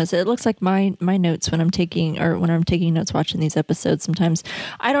observations and goodness. It looks like my notes when I'm taking notes watching these episodes sometimes.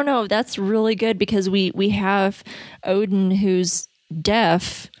 I don't know. That's really good because we have Odin who's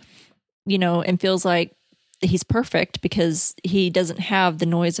deaf, and feels like he's perfect because he doesn't have the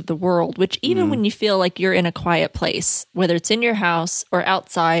noise of the world, which even when you feel like you're in a quiet place, whether it's in your house or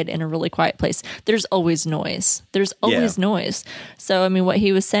outside in a really quiet place, there's always noise. There's always noise. So, I mean, what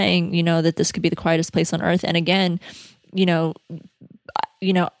he was saying, that this could be the quietest place on earth. And again, I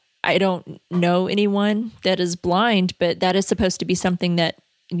don't know anyone that is blind, but that is supposed to be something that,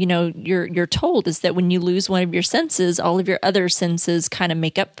 you're told is that when you lose one of your senses, all of your other senses kind of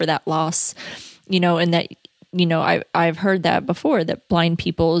make up for that loss, and that, I've heard that before, that blind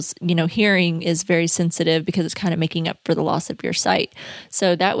people's, hearing is very sensitive because it's kind of making up for the loss of your sight.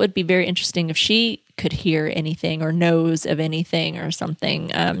 So that would be very interesting if she could hear anything or knows of anything or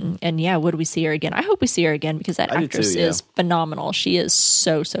something. And yeah, would we see her again? I hope we see her again because that actress is phenomenal. She is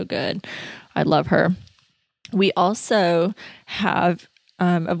so, so good. I love her. We also have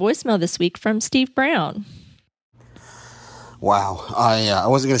a voicemail this week from Steve Brown. Wow. I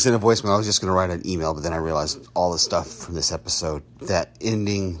wasn't going to send a voicemail. I was just going to write an email, but then I realized all the stuff from this episode, that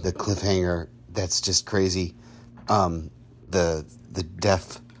ending, the cliffhanger, that's just crazy. The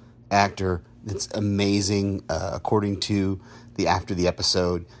deaf actor, it's amazing. According to after the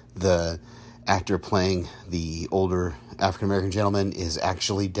episode, the actor playing the older African-American gentleman is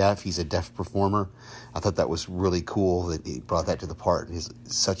actually deaf. He's a deaf performer. I thought that was really cool that he brought that to the part. He's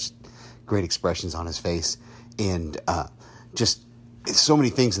such great expressions on his face. And, just so many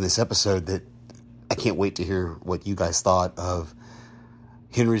things in this episode that I can't wait to hear what you guys thought of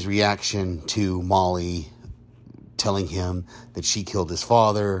Henry's reaction to Molly telling him that she killed his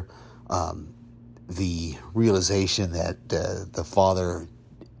father, the realization that the father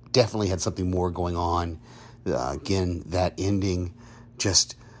definitely had something more going on. Again, that ending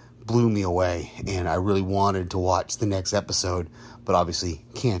just blew me away, and I really wanted to watch the next episode, but obviously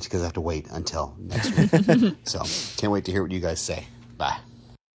can't because I have to wait until next week. So can't wait to hear what you guys say. Bye.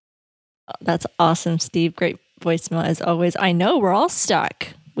 That's awesome, Steve. Great voicemail as always. I know we're all stuck.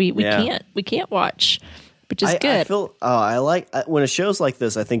 We can't watch, which is good. I feel I like when a show's like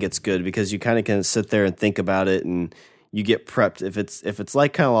this. I think it's good because you kind of can sit there and think about it, and you get prepped. If it's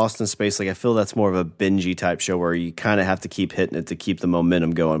like kind of Lost in Space, like I feel that's more of a bingey type show where you kind of have to keep hitting it to keep the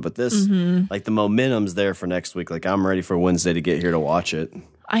momentum going. But this, like the momentum's there for next week. Like I'm ready for Wednesday to get here to watch it.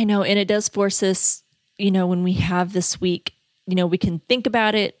 I know, and it does force us. When we have this week, we can think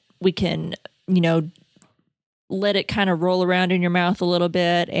about it. We can, let it kind of roll around in your mouth a little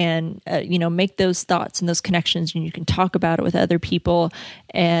bit and, make those thoughts and those connections, and you can talk about it with other people.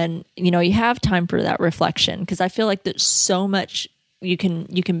 And, you have time for that reflection, because I feel like there's so much you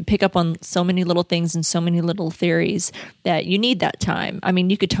can pick up on, so many little things and so many little theories that you need that time. I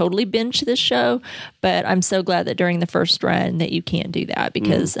mean, you could totally binge this show, but I'm so glad that during the first run that you can't do that,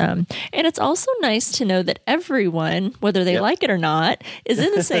 because and it's also nice to know that everyone, whether they like it or not, is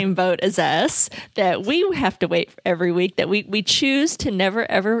in the same boat as us, that we have to wait every week, that we choose to never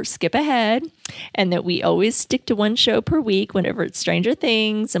ever skip ahead, and that we always stick to one show per week whenever it's Stranger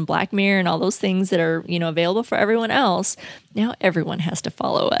Things and Black Mirror and all those things that are available for everyone else. Now everyone has to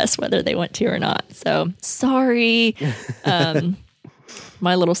follow us, whether they want to or not. So sorry,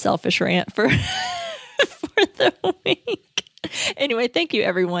 my little selfish rant for the week. Anyway, thank you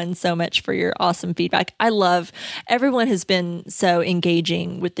everyone so much for your awesome feedback. Everyone has been so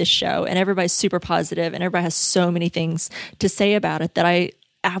engaging with this show, and everybody's super positive, and everybody has so many things to say about it that I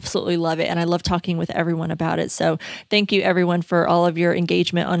absolutely love it, and I love talking with everyone about it. So thank you everyone for all of your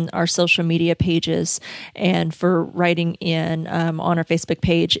engagement on our social media pages, and for writing in on our Facebook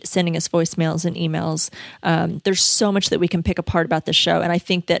page, sending us voicemails and emails. There's so much that we can pick apart about the show, and I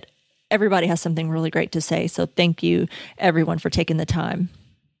think that everybody has something really great to say. So thank you everyone for taking the time.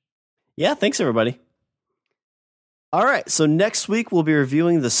 Yeah, thanks everybody. All right, so next week we'll be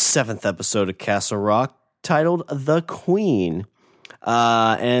reviewing the 7th episode of Castle Rock, titled The Queen.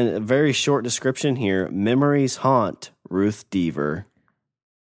 And a very short description here. Memories haunt Ruth Deaver.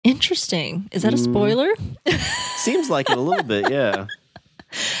 Interesting. Is that a spoiler? Seems like it a little bit, yeah.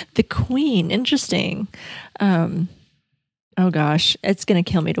 The Queen. Interesting. Oh gosh, it's going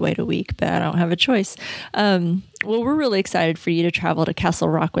to kill me to wait a week, but I don't have a choice. Well, we're really excited for you to travel to Castle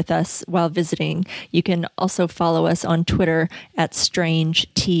Rock with us while visiting. You can also follow us on Twitter at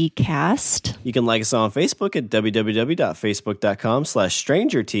StrangeTcast. You can like us on Facebook at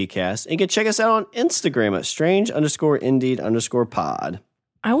www.facebook.com/StrangerTcast. And you can check us out on Instagram at strange_indeed_pod.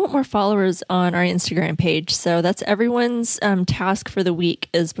 I want more followers on our Instagram page. So that's everyone's task for the week,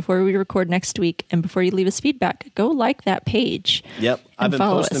 is before we record next week and before you leave us feedback, go like that page. Yep. I've been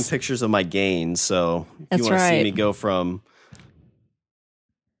posting pictures of my gains. So if you want to see me go from,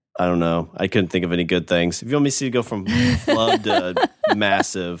 I don't know, I couldn't think of any good things. If you want me to see it go from flood to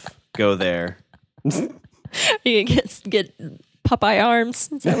massive, go there. You can get Popeye arms.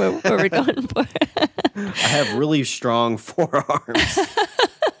 Is that what we're going for? I have really strong forearms.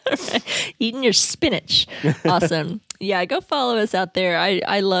 Eating your spinach. Awesome. Yeah, go follow us out there.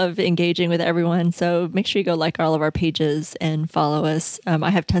 I love engaging with everyone. So make sure you go like all of our pages and follow us. I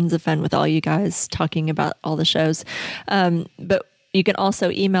have tons of fun with all you guys talking about all the shows. But you can also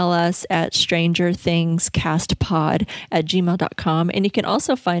email us at strangerthingscastpod@gmail.com. And you can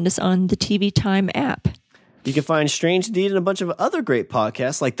also find us on the TV Time app. You can find Strange Indeed and a bunch of other great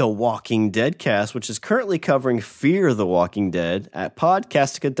podcasts like the Walking Dead cast, which is currently covering Fear the Walking Dead at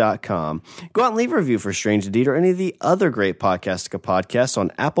podcastica.com. Go out and leave a review for Strange Indeed or any of the other great Podcastica podcasts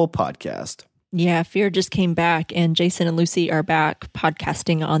on Apple Podcast. Yeah, Fear just came back, and Jason and Lucy are back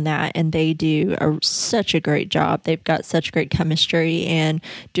podcasting on that, and they do such a great job. They've got such great chemistry and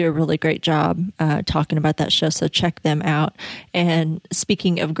do a really great job talking about that show, so check them out. And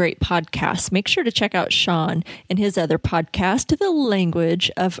speaking of great podcasts, make sure to check out Sean and his other podcast, The Language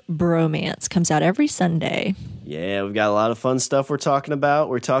of Bromance. Comes out every Sunday. Yeah, we've got a lot of fun stuff we're talking about.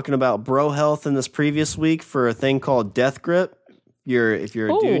 We're talking about bro health in this previous week for a thing called Death Grip. If you're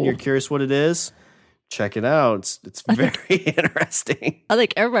a dude and you're curious what it is, check it out. It's very interesting. I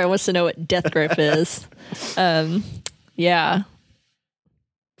think everybody wants to know what Death Grip is. Yeah.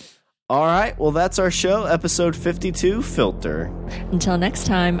 All right. Well, that's our show, episode 52, Filter. Until next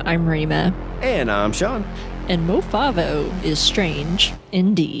time, I'm Rima. And I'm Sean. And Mo Favo is strange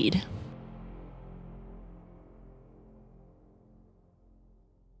indeed.